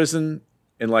in a prison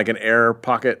in like an air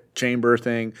pocket chamber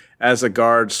thing. As a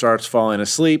guard starts falling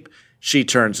asleep, she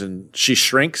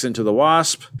shrinks into the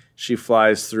Wasp. She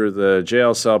flies through the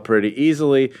jail cell pretty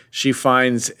easily. She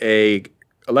finds a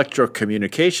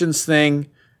electrocommunications thing,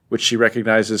 which she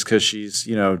recognizes because she's,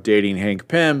 dating Hank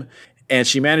Pym. And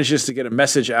she manages to get a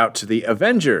message out to the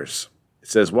Avengers. It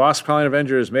says, Wasp calling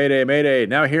Avengers, Mayday, Mayday,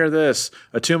 now hear this.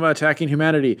 Attuma attacking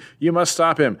humanity. You must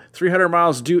stop him. 300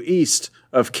 miles due east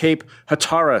of Cape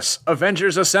Hatteras.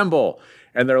 Avengers assemble.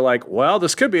 And they're like, well,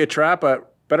 this could be a trap,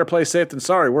 but better play safe than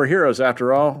sorry. We're heroes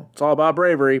after all. It's all about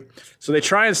bravery. So they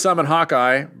try and summon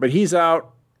Hawkeye, but he's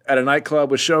out at a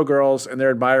nightclub with showgirls, and they're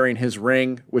admiring his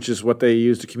ring, which is what they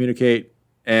use to communicate.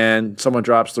 And someone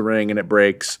drops the ring, and it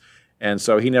breaks. And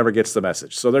so he never gets the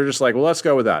message. So they're just like, well, let's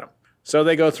go without him. So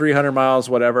they go 300 miles,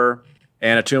 whatever.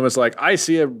 And Attuma's like, I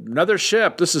see another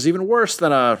ship. This is even worse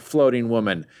than a floating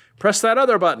woman. Press that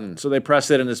other button. So they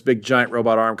press it, and this big giant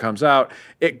robot arm comes out.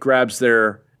 It grabs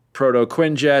their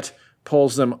proto-Quinjet,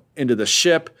 pulls them into the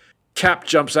ship. Cap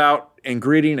jumps out in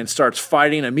greeting and starts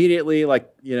fighting immediately like,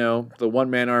 the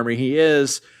one-man army he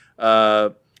is.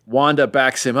 Wanda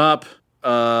backs him up.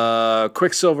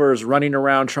 Quicksilver is running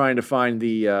around trying to find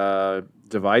the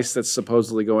device that's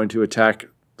supposedly going to attack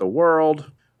the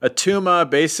world. Attuma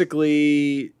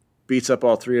basically beats up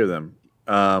all three of them.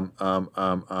 And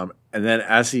then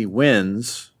as he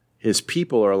wins, his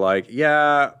people are like,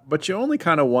 yeah, but you only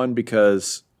kind of won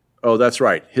because, oh, that's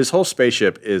right. His whole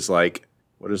spaceship is like,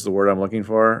 what is the word I'm looking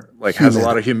for? Like has a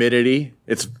lot of humidity.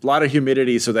 It's a lot of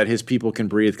humidity so that his people can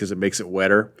breathe because it makes it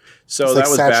wetter. So it's that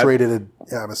was saturated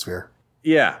atmosphere.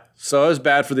 Yeah, so it was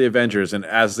bad for the Avengers, and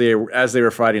as they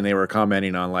were fighting, they were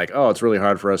commenting on like, "Oh, it's really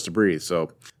hard for us to breathe." So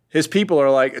Atuma's people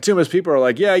are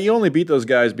like, "Yeah, you only beat those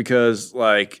guys because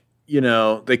they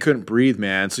couldn't breathe,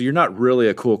 man. So you're not really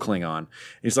a cool Klingon." And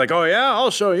he's like, "Oh yeah,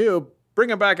 I'll show you. Bring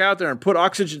them back out there and put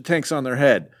oxygen tanks on their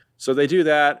head." So they do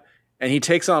that, and he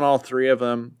takes on all three of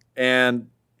them, and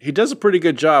he does a pretty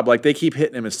good job. Like they keep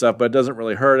hitting him and stuff, but it doesn't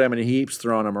really hurt him, and he keeps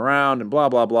throwing them around and blah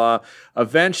blah blah.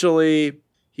 Eventually,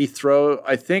 I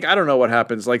don't know what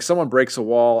happens. Like someone breaks a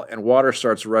wall and water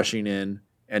starts rushing in,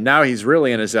 and now he's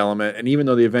really in his element. And even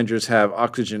though the Avengers have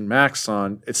oxygen masks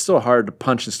on, it's still hard to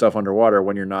punch and stuff underwater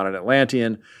when you're not an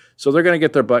Atlantean. So they're going to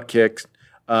get their butt kicked.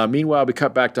 Meanwhile, we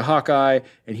cut back to Hawkeye,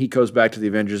 and he goes back to the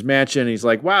Avengers mansion, and he's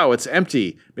like, wow, it's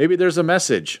empty. Maybe there's a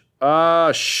message.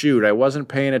 Shoot, I wasn't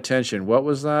paying attention. What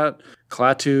was that?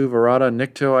 Klaatu, Verata,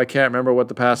 Nikto? I can't remember what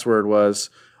the password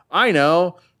was. I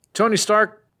know. Tony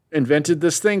Stark invented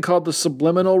this thing called the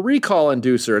subliminal recall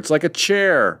inducer. It's like a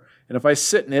chair. And if I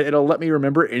sit in it, it'll let me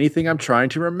remember anything I'm trying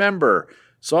to remember.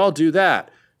 So I'll do that.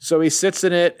 So he sits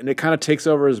in it and it kind of takes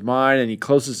over his mind and he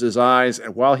closes his eyes.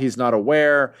 And while he's not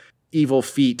aware, evil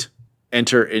feet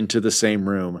enter into the same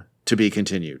room. To be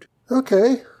continued.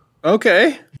 Okay.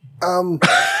 Atuma's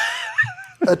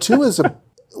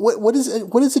what is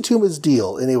Atuma's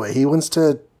deal anyway? He wants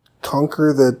to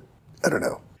conquer I don't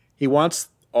know. He wants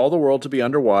all the world to be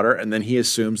underwater, and then he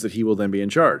assumes that he will then be in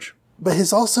charge. But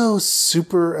he's also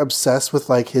super obsessed with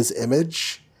like his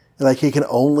image. And, like he can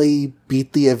only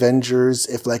beat the Avengers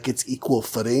if like it's equal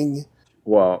footing.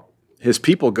 Well, his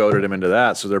people goaded him into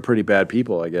that, so they're pretty bad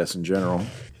people, I guess, in general.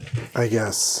 I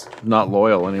guess. Not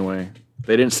loyal anyway.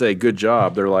 They didn't say good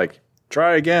job. They're like,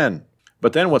 try again.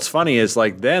 But then what's funny is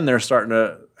like then they're starting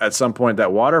to, at some point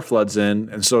that water floods in,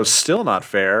 and so it's still not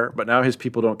fair, but now his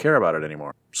people don't care about it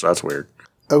anymore. So that's weird.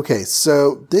 Okay,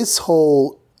 so this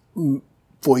whole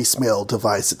voicemail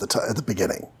device at the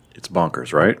beginning. It's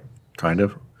bonkers, right? Kind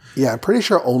of. Yeah, I'm pretty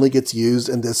sure only gets used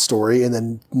in this story and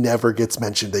then never gets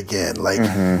mentioned again. Like,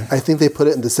 I think they put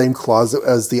it in the same closet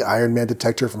as the Iron Man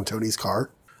detector from Tony's car.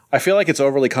 I feel like it's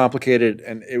overly complicated,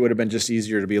 and it would have been just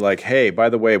easier to be like, hey, by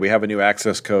the way, we have a new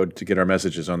access code to get our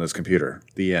messages on this computer.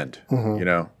 The end. You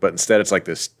know? But instead it's like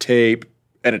this tape,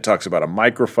 and it talks about a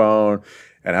microphone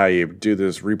and how you do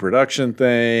this reproduction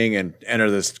thing and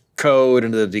enter this code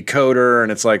into the decoder,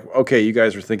 and it's like, okay, you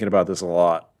guys are thinking about this a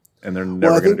lot. And they're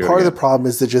never going to do it. I think part of the problem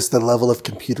is that just the level of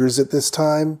computers at this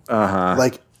time.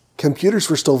 Like, computers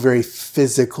were still very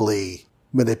physically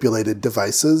manipulated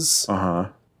devices.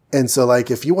 And so, like,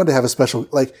 if you want to have a special,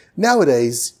 like,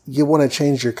 nowadays, you want to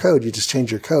change your code, you just change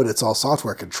your code. It's all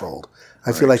software controlled.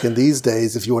 I feel like in these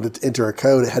days, if you wanted to enter a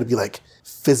code, it had to be, like,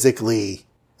 physically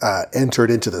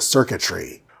entered into the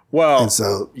circuitry. Well, and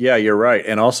so, yeah, you're right.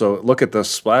 And also, look at the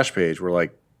splash page. We're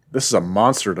like, this is a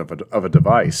monster of a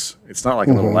device. It's not like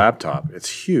a little laptop. It's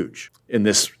huge in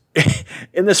this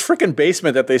in this freaking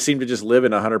basement that they seem to just live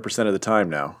in 100% of the time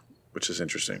now, which is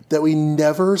interesting. That we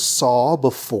never saw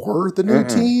before the new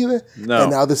team. No.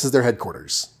 And now this is their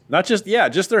headquarters. Not just,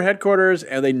 just their headquarters,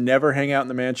 and they never hang out in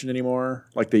the mansion anymore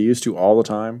like they used to all the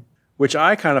time, which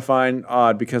I kind of find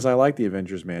odd because I like the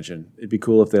Avengers mansion. It'd be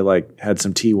cool if they like had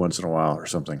some tea once in a while or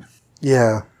something.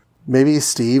 Yeah. Maybe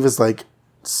Steve is like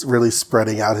really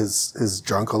spreading out his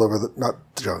junk all over not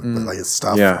junk, but like his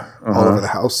stuff all over the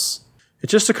house. It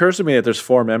just occurs to me that there's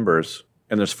 4 members,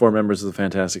 and there's 4 members of the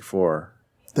Fantastic Four.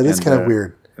 That is kind of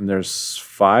weird. And there's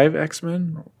 5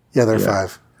 X-Men? Yeah, there are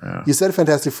 5. Yeah. You said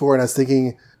Fantastic Four, and I was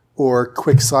thinking, or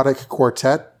Quixotic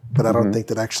Quartet, but I don't think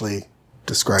that actually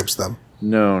describes them.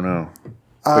 No.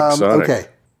 Okay.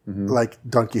 Like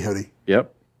Don Quixote.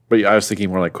 Yep. But yeah, I was thinking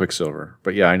more like Quicksilver.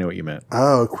 But yeah, I knew what you meant.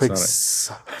 Oh,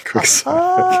 Quixotic.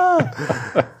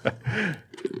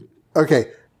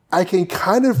 Okay. I can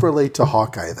kind of relate to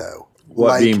Hawkeye, though. What,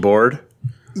 like, being bored?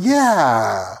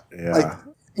 Yeah. Like,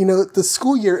 you know, the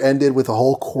school year ended with a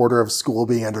whole quarter of school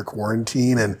being under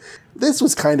quarantine, and this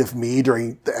was kind of me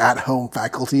during the at-home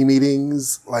faculty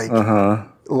meetings. Like,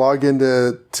 log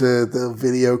into the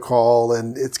video call,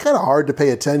 and it's kind of hard to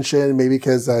pay attention, maybe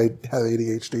because I have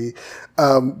ADHD.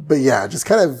 But yeah, just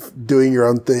kind of doing your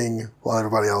own thing while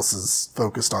everybody else is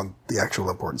focused on the actual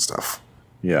important stuff.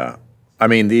 Yeah. I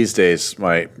mean, these days,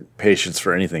 my patience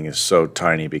for anything is so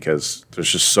tiny because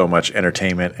there's just so much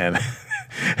entertainment, and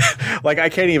like I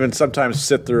can't even sometimes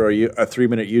sit through a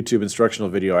 3-minute YouTube instructional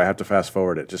video. I have to fast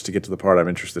forward it just to get to the part I'm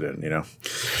interested in, you know?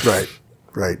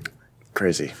 Right.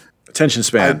 Crazy. Attention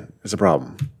span is a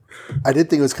problem. I did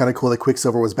think it was kind of cool that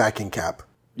Quicksilver was back in Cap.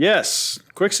 Yes.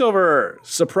 Quicksilver,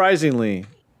 surprisingly,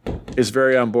 is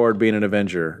very on board being an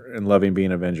Avenger and loving being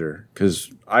an Avenger, because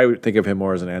I would think of him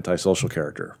more as an antisocial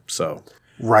character. So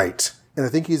right. And I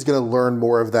think he's going to learn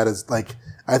more of that as, like,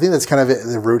 I think that's kind of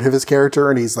the root of his character,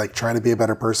 and he's, like, trying to be a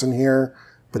better person here,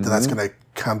 but then that's going to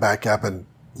come back up, and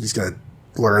he's going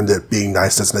to learn that being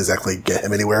nice doesn't exactly get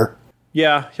him anywhere.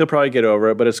 Yeah, he'll probably get over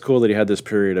it, but it's cool that he had this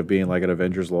period of being like an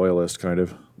Avengers loyalist, kind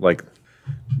of like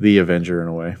the Avenger in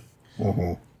a way.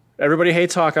 Everybody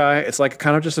hates Hawkeye. It's like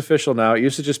kind of just official now. It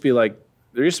used to just be like,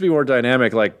 there used to be more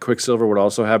dynamic, like Quicksilver would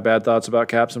also have bad thoughts about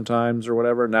Cap sometimes or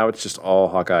whatever. Now it's just all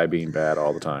Hawkeye being bad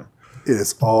all the time. It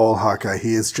is all Hawkeye.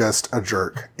 He is just a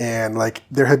jerk. And like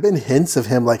there have been hints of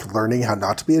him like learning how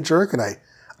not to be a jerk, and I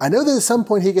know that at some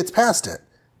point he gets past it.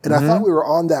 And I thought we were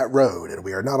on that road, and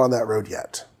we are not on that road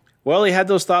yet. Well, he had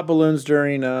those thought balloons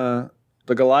during the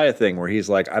Goliath thing where he's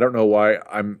like, I don't know why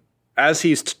as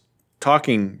he's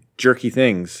talking jerky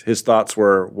things, his thoughts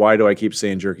were, why do I keep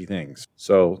saying jerky things?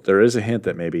 So there is a hint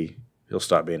that maybe he'll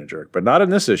stop being a jerk, but not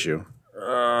in this issue.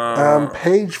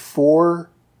 Page 4,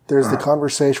 there's the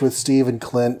conversation with Steve and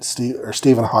Clint, Steve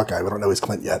and Hawkeye. We don't know he's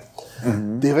Clint yet.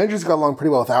 Mm-hmm. The Avengers got along pretty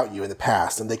well without you in the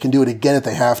past, and they can do it again if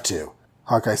they have to.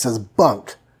 Hawkeye says,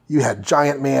 bunk. You had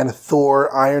Giant Man,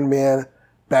 Thor, Iron Man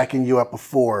backing you up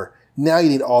before. Now you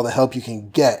need all the help you can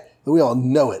get. And we all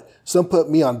know it. So don't put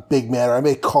me on big man or I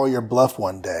may call your bluff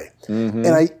one day. Mm-hmm.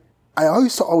 And I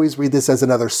always read this as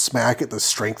another smack at the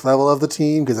strength level of the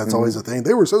team because that's always a thing.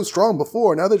 They were so strong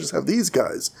before. Now they just have these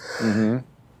guys. Mm-hmm.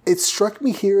 It struck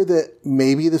me here that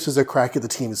maybe this was a crack at the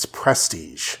team's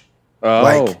prestige.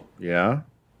 Oh, yeah.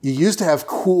 You used to have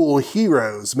cool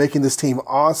heroes making this team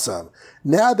awesome.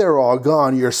 Now they're all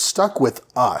gone. You're stuck with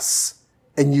us,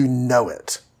 and you know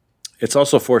it. It's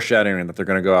also foreshadowing that they're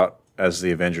going to go out as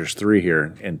the Avengers 3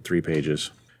 here in 3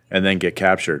 pages and then get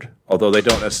captured. Although they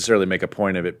don't necessarily make a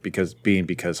point of it because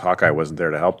Hawkeye wasn't there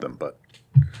to help them. But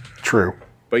true.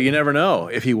 But you never know.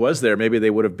 If he was there, maybe they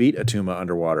would have beat Attuma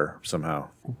underwater somehow.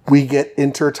 We get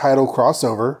intertitle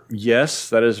crossover.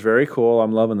 Yes, that is very cool.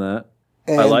 I'm loving that.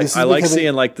 And I like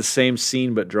seeing like the same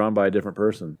scene but drawn by a different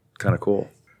person. Kind of cool.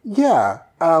 Yeah.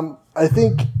 I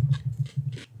think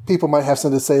people might have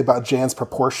something to say about Jan's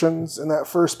proportions in that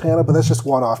first panel, but that's just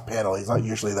one-off panel. He's not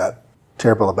usually that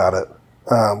terrible about it.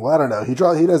 Well, I don't know. He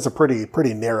does a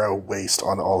pretty narrow waist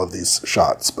on all of these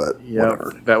shots, but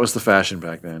whatever. That was the fashion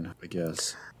back then, I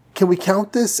guess. Can we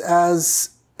count this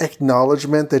as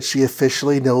acknowledgement that she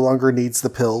officially no longer needs the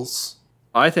pills?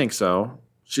 I think so.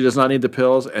 She does not need the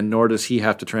pills, and nor does he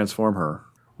have to transform her.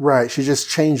 Right. She just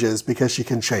changes because she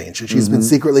can change, and she's been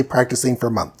secretly practicing for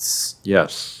months.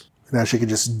 Yes. Now she can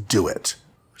just do it.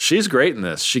 She's great in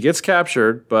this. She gets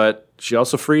captured, but she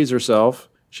also frees herself.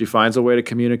 She finds a way to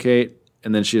communicate,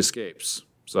 and then she escapes.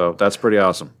 So that's pretty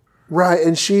awesome. Right,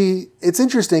 and it's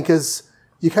interesting because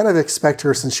you kind of expect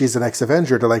her, since she's an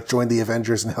ex-Avenger, to like join the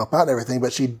Avengers and help out and everything,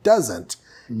 but she doesn't.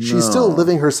 No. She's still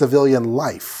living her civilian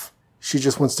life. She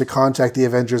just wants to contact the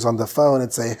Avengers on the phone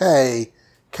and say, hey,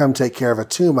 come take care of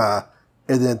Attuma.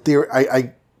 And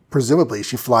then presumably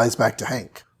she flies back to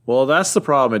Hank. Well, that's the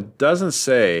problem. It doesn't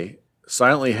say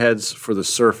silently heads for the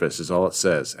surface is all it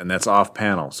says. And that's off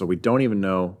panel. So we don't even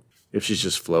know if she's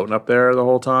just floating up there the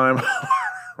whole time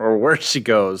or where she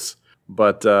goes.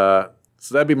 But so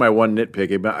that'd be my one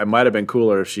nitpick. It might have been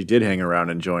cooler if she did hang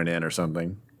around and join in or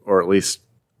something. Or at least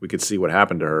we could see what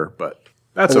happened to her. But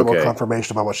that's okay. More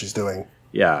confirmation about what she's doing.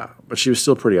 Yeah, but she was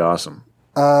still pretty awesome.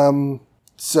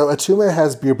 So Attuma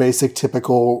has your basic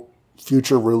typical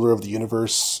future ruler of the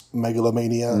universe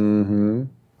megalomania. Mm-hmm.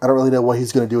 I don't really know what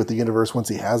he's going to do with the universe once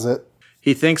he has it.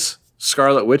 He thinks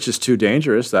Scarlet Witch is too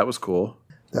dangerous. That was cool.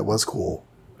 That was cool.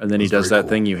 And then he does that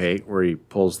thing you hate where he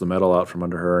pulls the metal out from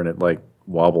under her and it like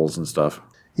wobbles and stuff.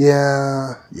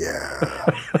 Yeah.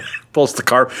 pulls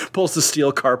the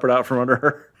steel carpet out from under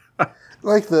her.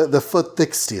 Like the foot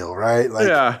thick steel, right? Like,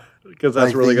 yeah, because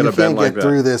that's really going to bend like that. You can't get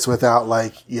through this without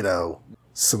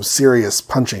some serious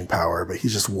punching power, but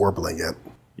he's just warbling it.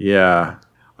 Yeah.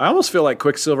 I almost feel like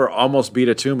Quicksilver almost beat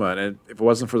Attuma, and if it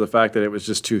wasn't for the fact that it was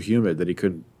just too humid that he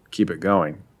couldn't keep it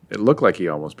going. It looked like he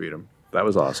almost beat him. That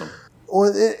was awesome.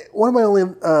 Well, one of my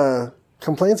only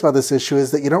complaints about this issue is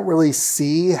that you don't really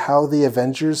see how the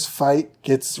Avengers fight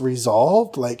gets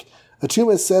resolved. Like,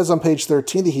 Attuma says on page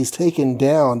 13 that he's taken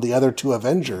down the other 2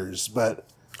 Avengers, but...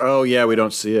 Oh, yeah, we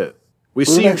don't see it. We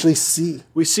see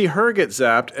her get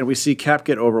zapped, and we see Cap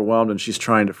get overwhelmed, and she's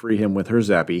trying to free him with her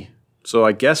zappy. So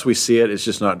I guess we see it. It's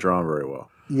just not drawn very well.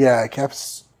 Yeah,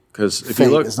 Cap's fate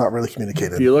is not really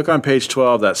communicated. If you look on page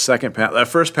 12, that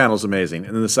first panel is amazing.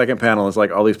 And then the second panel is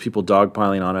like all these people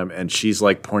dogpiling on him, and she's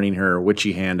like pointing her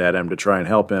witchy hand at him to try and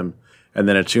help him. And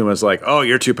then Attuma's like, oh,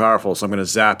 you're too powerful, so I'm going to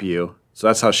zap you. So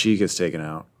that's how she gets taken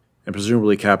out. And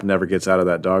presumably Cap never gets out of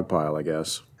that dog pile, I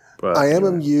guess. But I am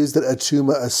amused that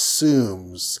Attuma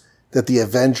assumes that the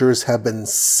Avengers have been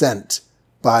sent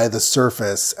by the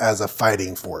Surface as a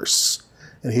fighting force.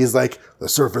 And he's like, the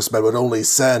Surface men would only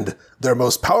send their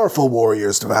most powerful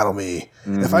warriors to battle me.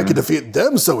 Mm-hmm. If I could defeat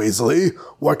them so easily,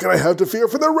 what can I have to fear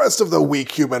for the rest of the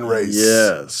weak human race?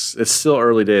 Yes. It's still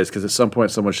early days because at some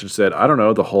point someone should have said, I don't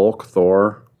know, the Hulk,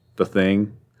 Thor, the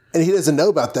Thing. And he doesn't know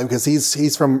about them because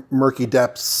he's from Murky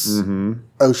Depths,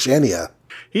 Oceania.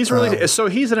 He's really so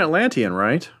he's an Atlantean,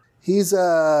 right? He's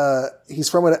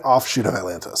from an offshoot of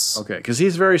Atlantis. Okay, because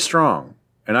he's very strong.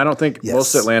 And I don't think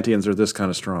most Atlanteans are this kind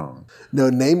of strong. No,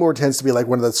 Namor tends to be like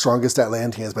one of the strongest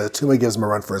Atlanteans, but Attuma gives him a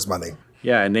run for his money.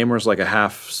 Yeah, and Namor's like a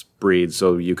half-breed,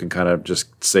 so you can kind of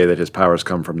just say that his powers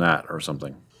come from that or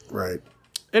something. Right.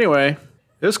 Anyway,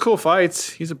 there's cool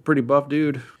fights. He's a pretty buff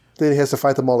dude. Then he has to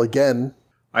fight them all again.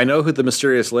 I know who the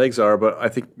mysterious legs are, but I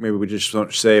think maybe we just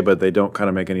don't say, but they don't kind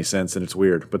of make any sense, and it's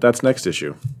weird. But that's next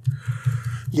issue.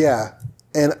 Yeah.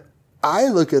 And I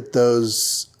look at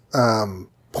those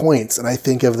points, and I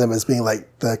think of them as being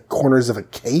like the corners of a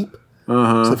cape.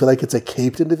 Uh-huh. So I feel like it's a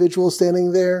caped individual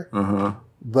standing there,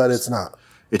 but it's not.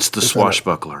 It's the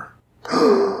swashbuckler.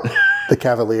 The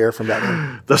Cavalier from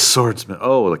Batman. The swordsman.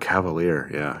 Oh, the Cavalier.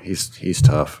 Yeah, he's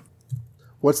tough.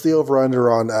 What's the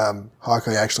over-under on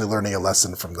Hawkeye actually learning a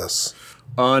lesson from this?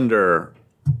 Under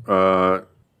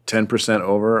 10%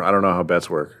 over. I don't know how bets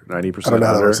work. 90% I don't know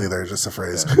how that under. works either. It's just a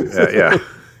phrase.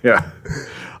 Yeah.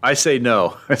 I say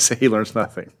no. I say he learns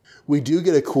nothing. We do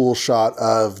get a cool shot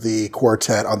of the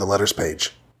quartet on the letters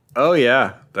page. Oh,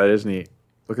 yeah. That is neat.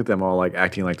 Look at them all like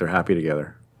acting like they're happy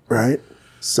together. Right?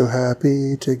 So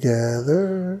happy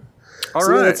together. All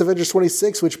So right. that's Avengers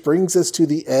 26, which brings us to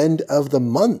the end of the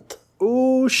month.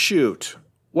 Oh, shoot.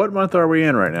 What month are we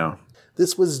in right now?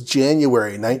 This was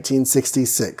January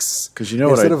 1966. 'Cause you know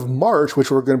what instead of March, which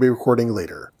we're going to be recording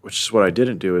later. Which is what I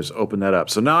didn't do, is open that up.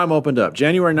 So now I'm opened up.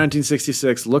 January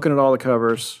 1966, looking at all the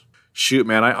covers. Shoot,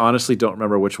 man, I honestly don't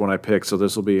remember which one I picked, so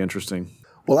this will be interesting.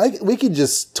 Well, we could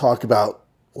just talk about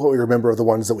what we remember of the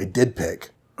ones that we did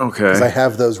pick. Okay. Because I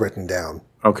have those written down.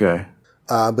 Okay.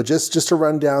 But just to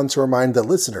run down to remind the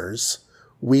listeners,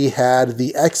 we had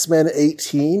the X-Men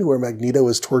 18, where Magneto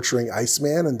was torturing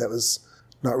Iceman, and that was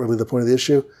not really the point of the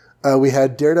issue. We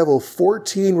had Daredevil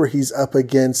 14, where he's up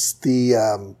against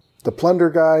the Plunder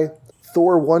guy.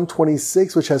 Thor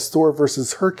 126, which has Thor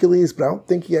versus Hercules, but I don't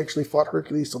think he actually fought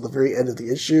Hercules till the very end of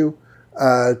the issue.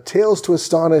 Tales to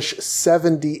Astonish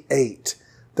 78.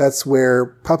 That's where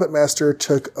Puppet Master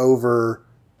took over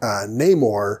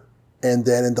Namor. And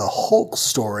then in the Hulk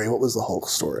story, what was the Hulk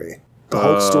story? The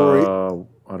Hulk story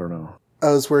I don't know.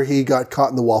 was where he got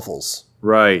caught in the waffles.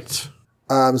 Right.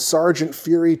 Sergeant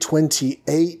Fury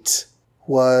 28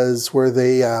 was where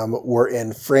they were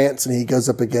in France, and he goes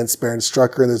up against Baron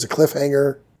Strucker, and there's a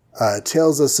cliffhanger.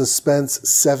 Tales of Suspense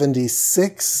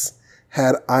 76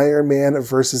 had Iron Man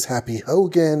versus Happy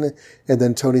Hogan, and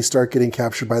then Tony Stark getting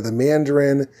captured by the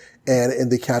Mandarin. And in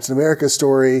the Captain America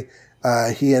story,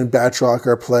 he and Batroc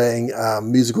are playing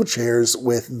musical chairs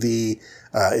with the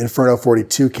Inferno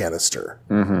 42 canister.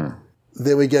 Mm-hmm.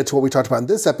 Then we get to what we talked about in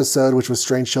this episode, which was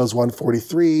Strange Tales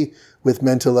 143 with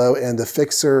Mentolo and the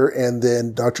Fixer, and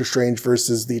then Doctor Strange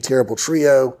versus the Terrible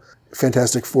Trio,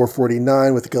 Fantastic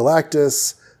 449 with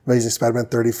Galactus, Amazing Spider-Man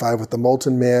 35 with the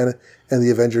Molten Man, and the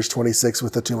Avengers 26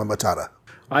 with the Tuma Matata.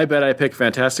 I bet I picked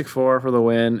Fantastic Four for the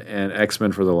win and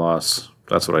X-Men for the loss.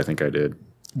 That's what I think I did.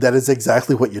 That is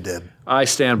exactly what you did. I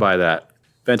stand by that.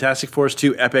 Fantastic Four is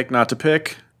too epic not to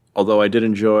pick, although I did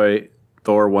enjoy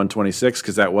Thor 126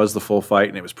 because that was the full fight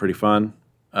and it was pretty fun.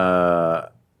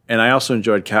 And I also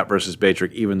enjoyed Cap versus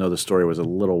Batrick, even though the story was a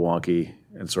little wonky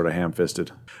and sort of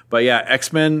ham-fisted. But yeah,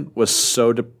 X-Men was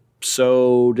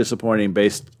so disappointing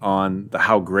based on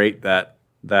how great that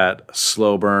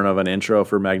slow burn of an intro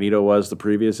for Magneto was the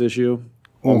previous issue,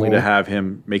 only to have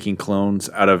him making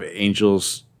clones out of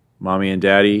Angel's mommy and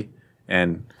daddy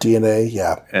and DNA,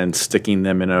 yeah. And sticking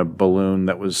them in a balloon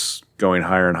that was going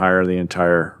higher and higher the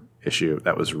entire issue.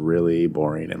 That was really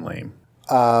boring and lame.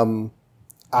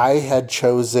 I had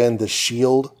chosen the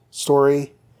S.H.I.E.L.D.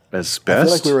 story. As best? I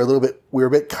feel like we were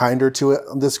a bit kinder to it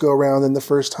this go around than the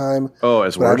first time. Oh,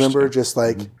 as but worst. I remember just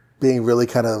being really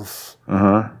kind of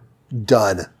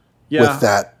done with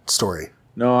that story.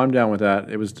 No, I'm down with that.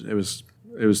 It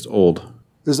was old.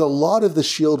 There's a lot of the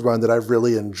S.H.I.E.L.D. run that I've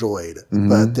really enjoyed,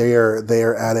 but they are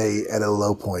at a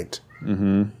low point.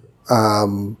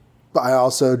 Mm-hmm. But I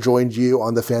also joined you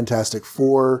on the Fantastic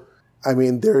Four. I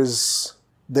mean,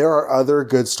 there are other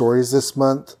good stories this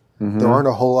month. Mm-hmm. There aren't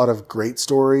a whole lot of great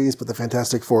stories, but the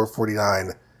Fantastic Four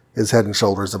 49 is head and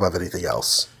shoulders above anything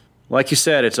else. Like you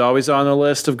said, it's always on the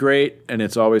list of great, and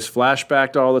it's always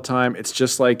flashbacked all the time. It's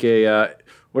just like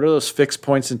what are those fixed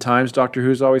points in times Doctor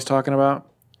Who's always talking about?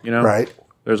 You know? Right.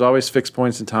 There's always fixed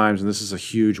points in times, and this is a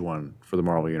huge one for the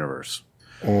Marvel Universe.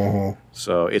 Mm-hmm.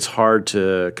 So it's hard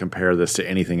to compare this to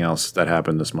anything else that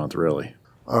happened this month, really.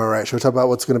 All right. Shall we talk about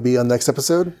what's going to be on next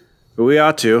episode? But we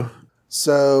ought to.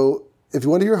 So if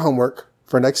you want to do your homework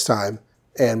for next time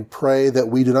and pray that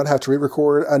we do not have to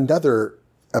re-record another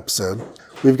episode,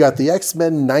 we've got the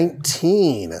X-Men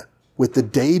 19 with the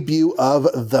debut of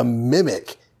the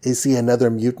Mimic. Is he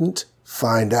another mutant?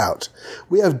 Find out.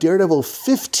 We have Daredevil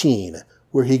 15,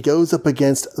 where he goes up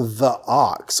against the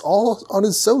Ox, all on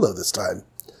his solo this time.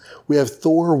 We have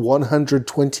Thor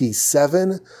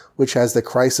 127, which has the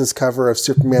Crisis cover of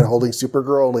Superman holding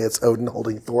Supergirl, only it's Odin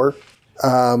holding Thor.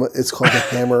 It's called The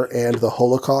Hammer and the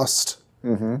Holocaust.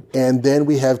 And then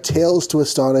we have Tales to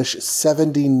Astonish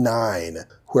 79,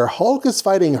 where Hulk is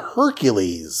fighting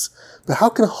Hercules. But how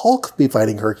can Hulk be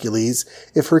fighting Hercules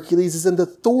if Hercules is in the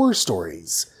Thor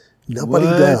stories? Nobody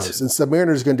knows. And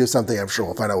Submariner's going to do something, I'm sure.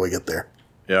 We'll find out when we get there.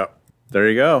 Yeah. There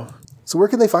you go. So where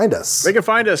can they find us? They can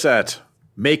find us at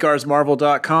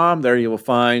makeoursmarvel.com. There you will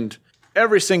find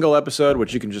every single episode,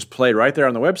 which you can just play right there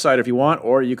on the website if you want,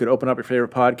 or you could open up your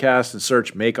favorite podcast and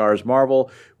search Make Ours Marvel.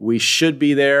 We should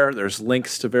be there. There's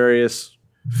links to various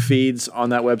feeds on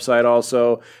that website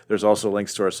also. There's also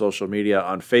links to our social media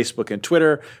on Facebook and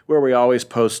Twitter, where we always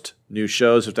post new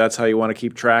shows if that's how you want to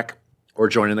keep track or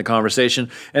join in the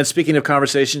conversation. And speaking of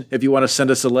conversation, if you want to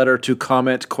send us a letter to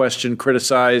comment, question,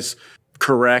 criticize,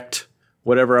 correct,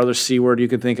 whatever other C word you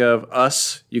can think of,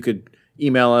 us, you could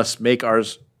email us,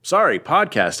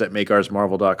 podcast at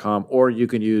makeoursmarvel.com, or you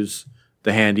can use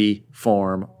the handy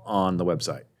form on the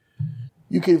website.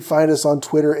 You can find us on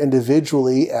Twitter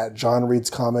individually at John Reads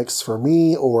Comics for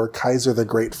me or Kaiser the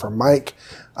Great for Mike.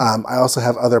 I also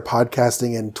have other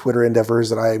podcasting and Twitter endeavors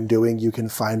that I am doing. You can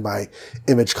find my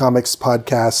Image Comics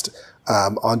podcast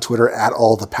on Twitter at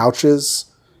All the Pouches.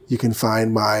 You can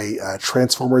find my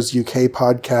Transformers UK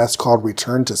podcast called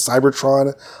Return to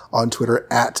Cybertron on Twitter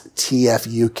at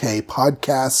TFUK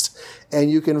Podcast. And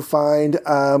you can find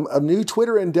a new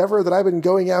Twitter endeavor that I've been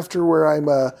going after where I'm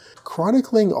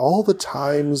chronicling all the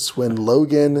times when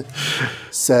Logan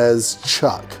says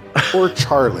Chuck or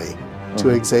Charlie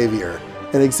to Xavier.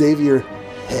 And Xavier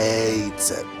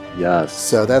hates it. Yes.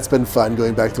 So that's been fun,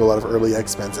 going back to a lot of early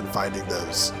X-Men and finding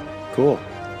those. Cool.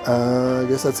 I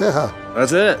guess that's it, huh?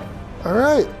 That's it. All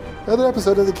right. Another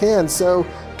episode of the can. So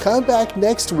come back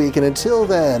next week, and until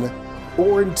then,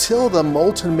 or until the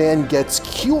Molten Man gets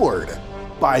cured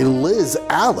by Liz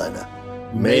Allen,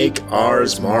 Make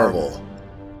Ours Marvel.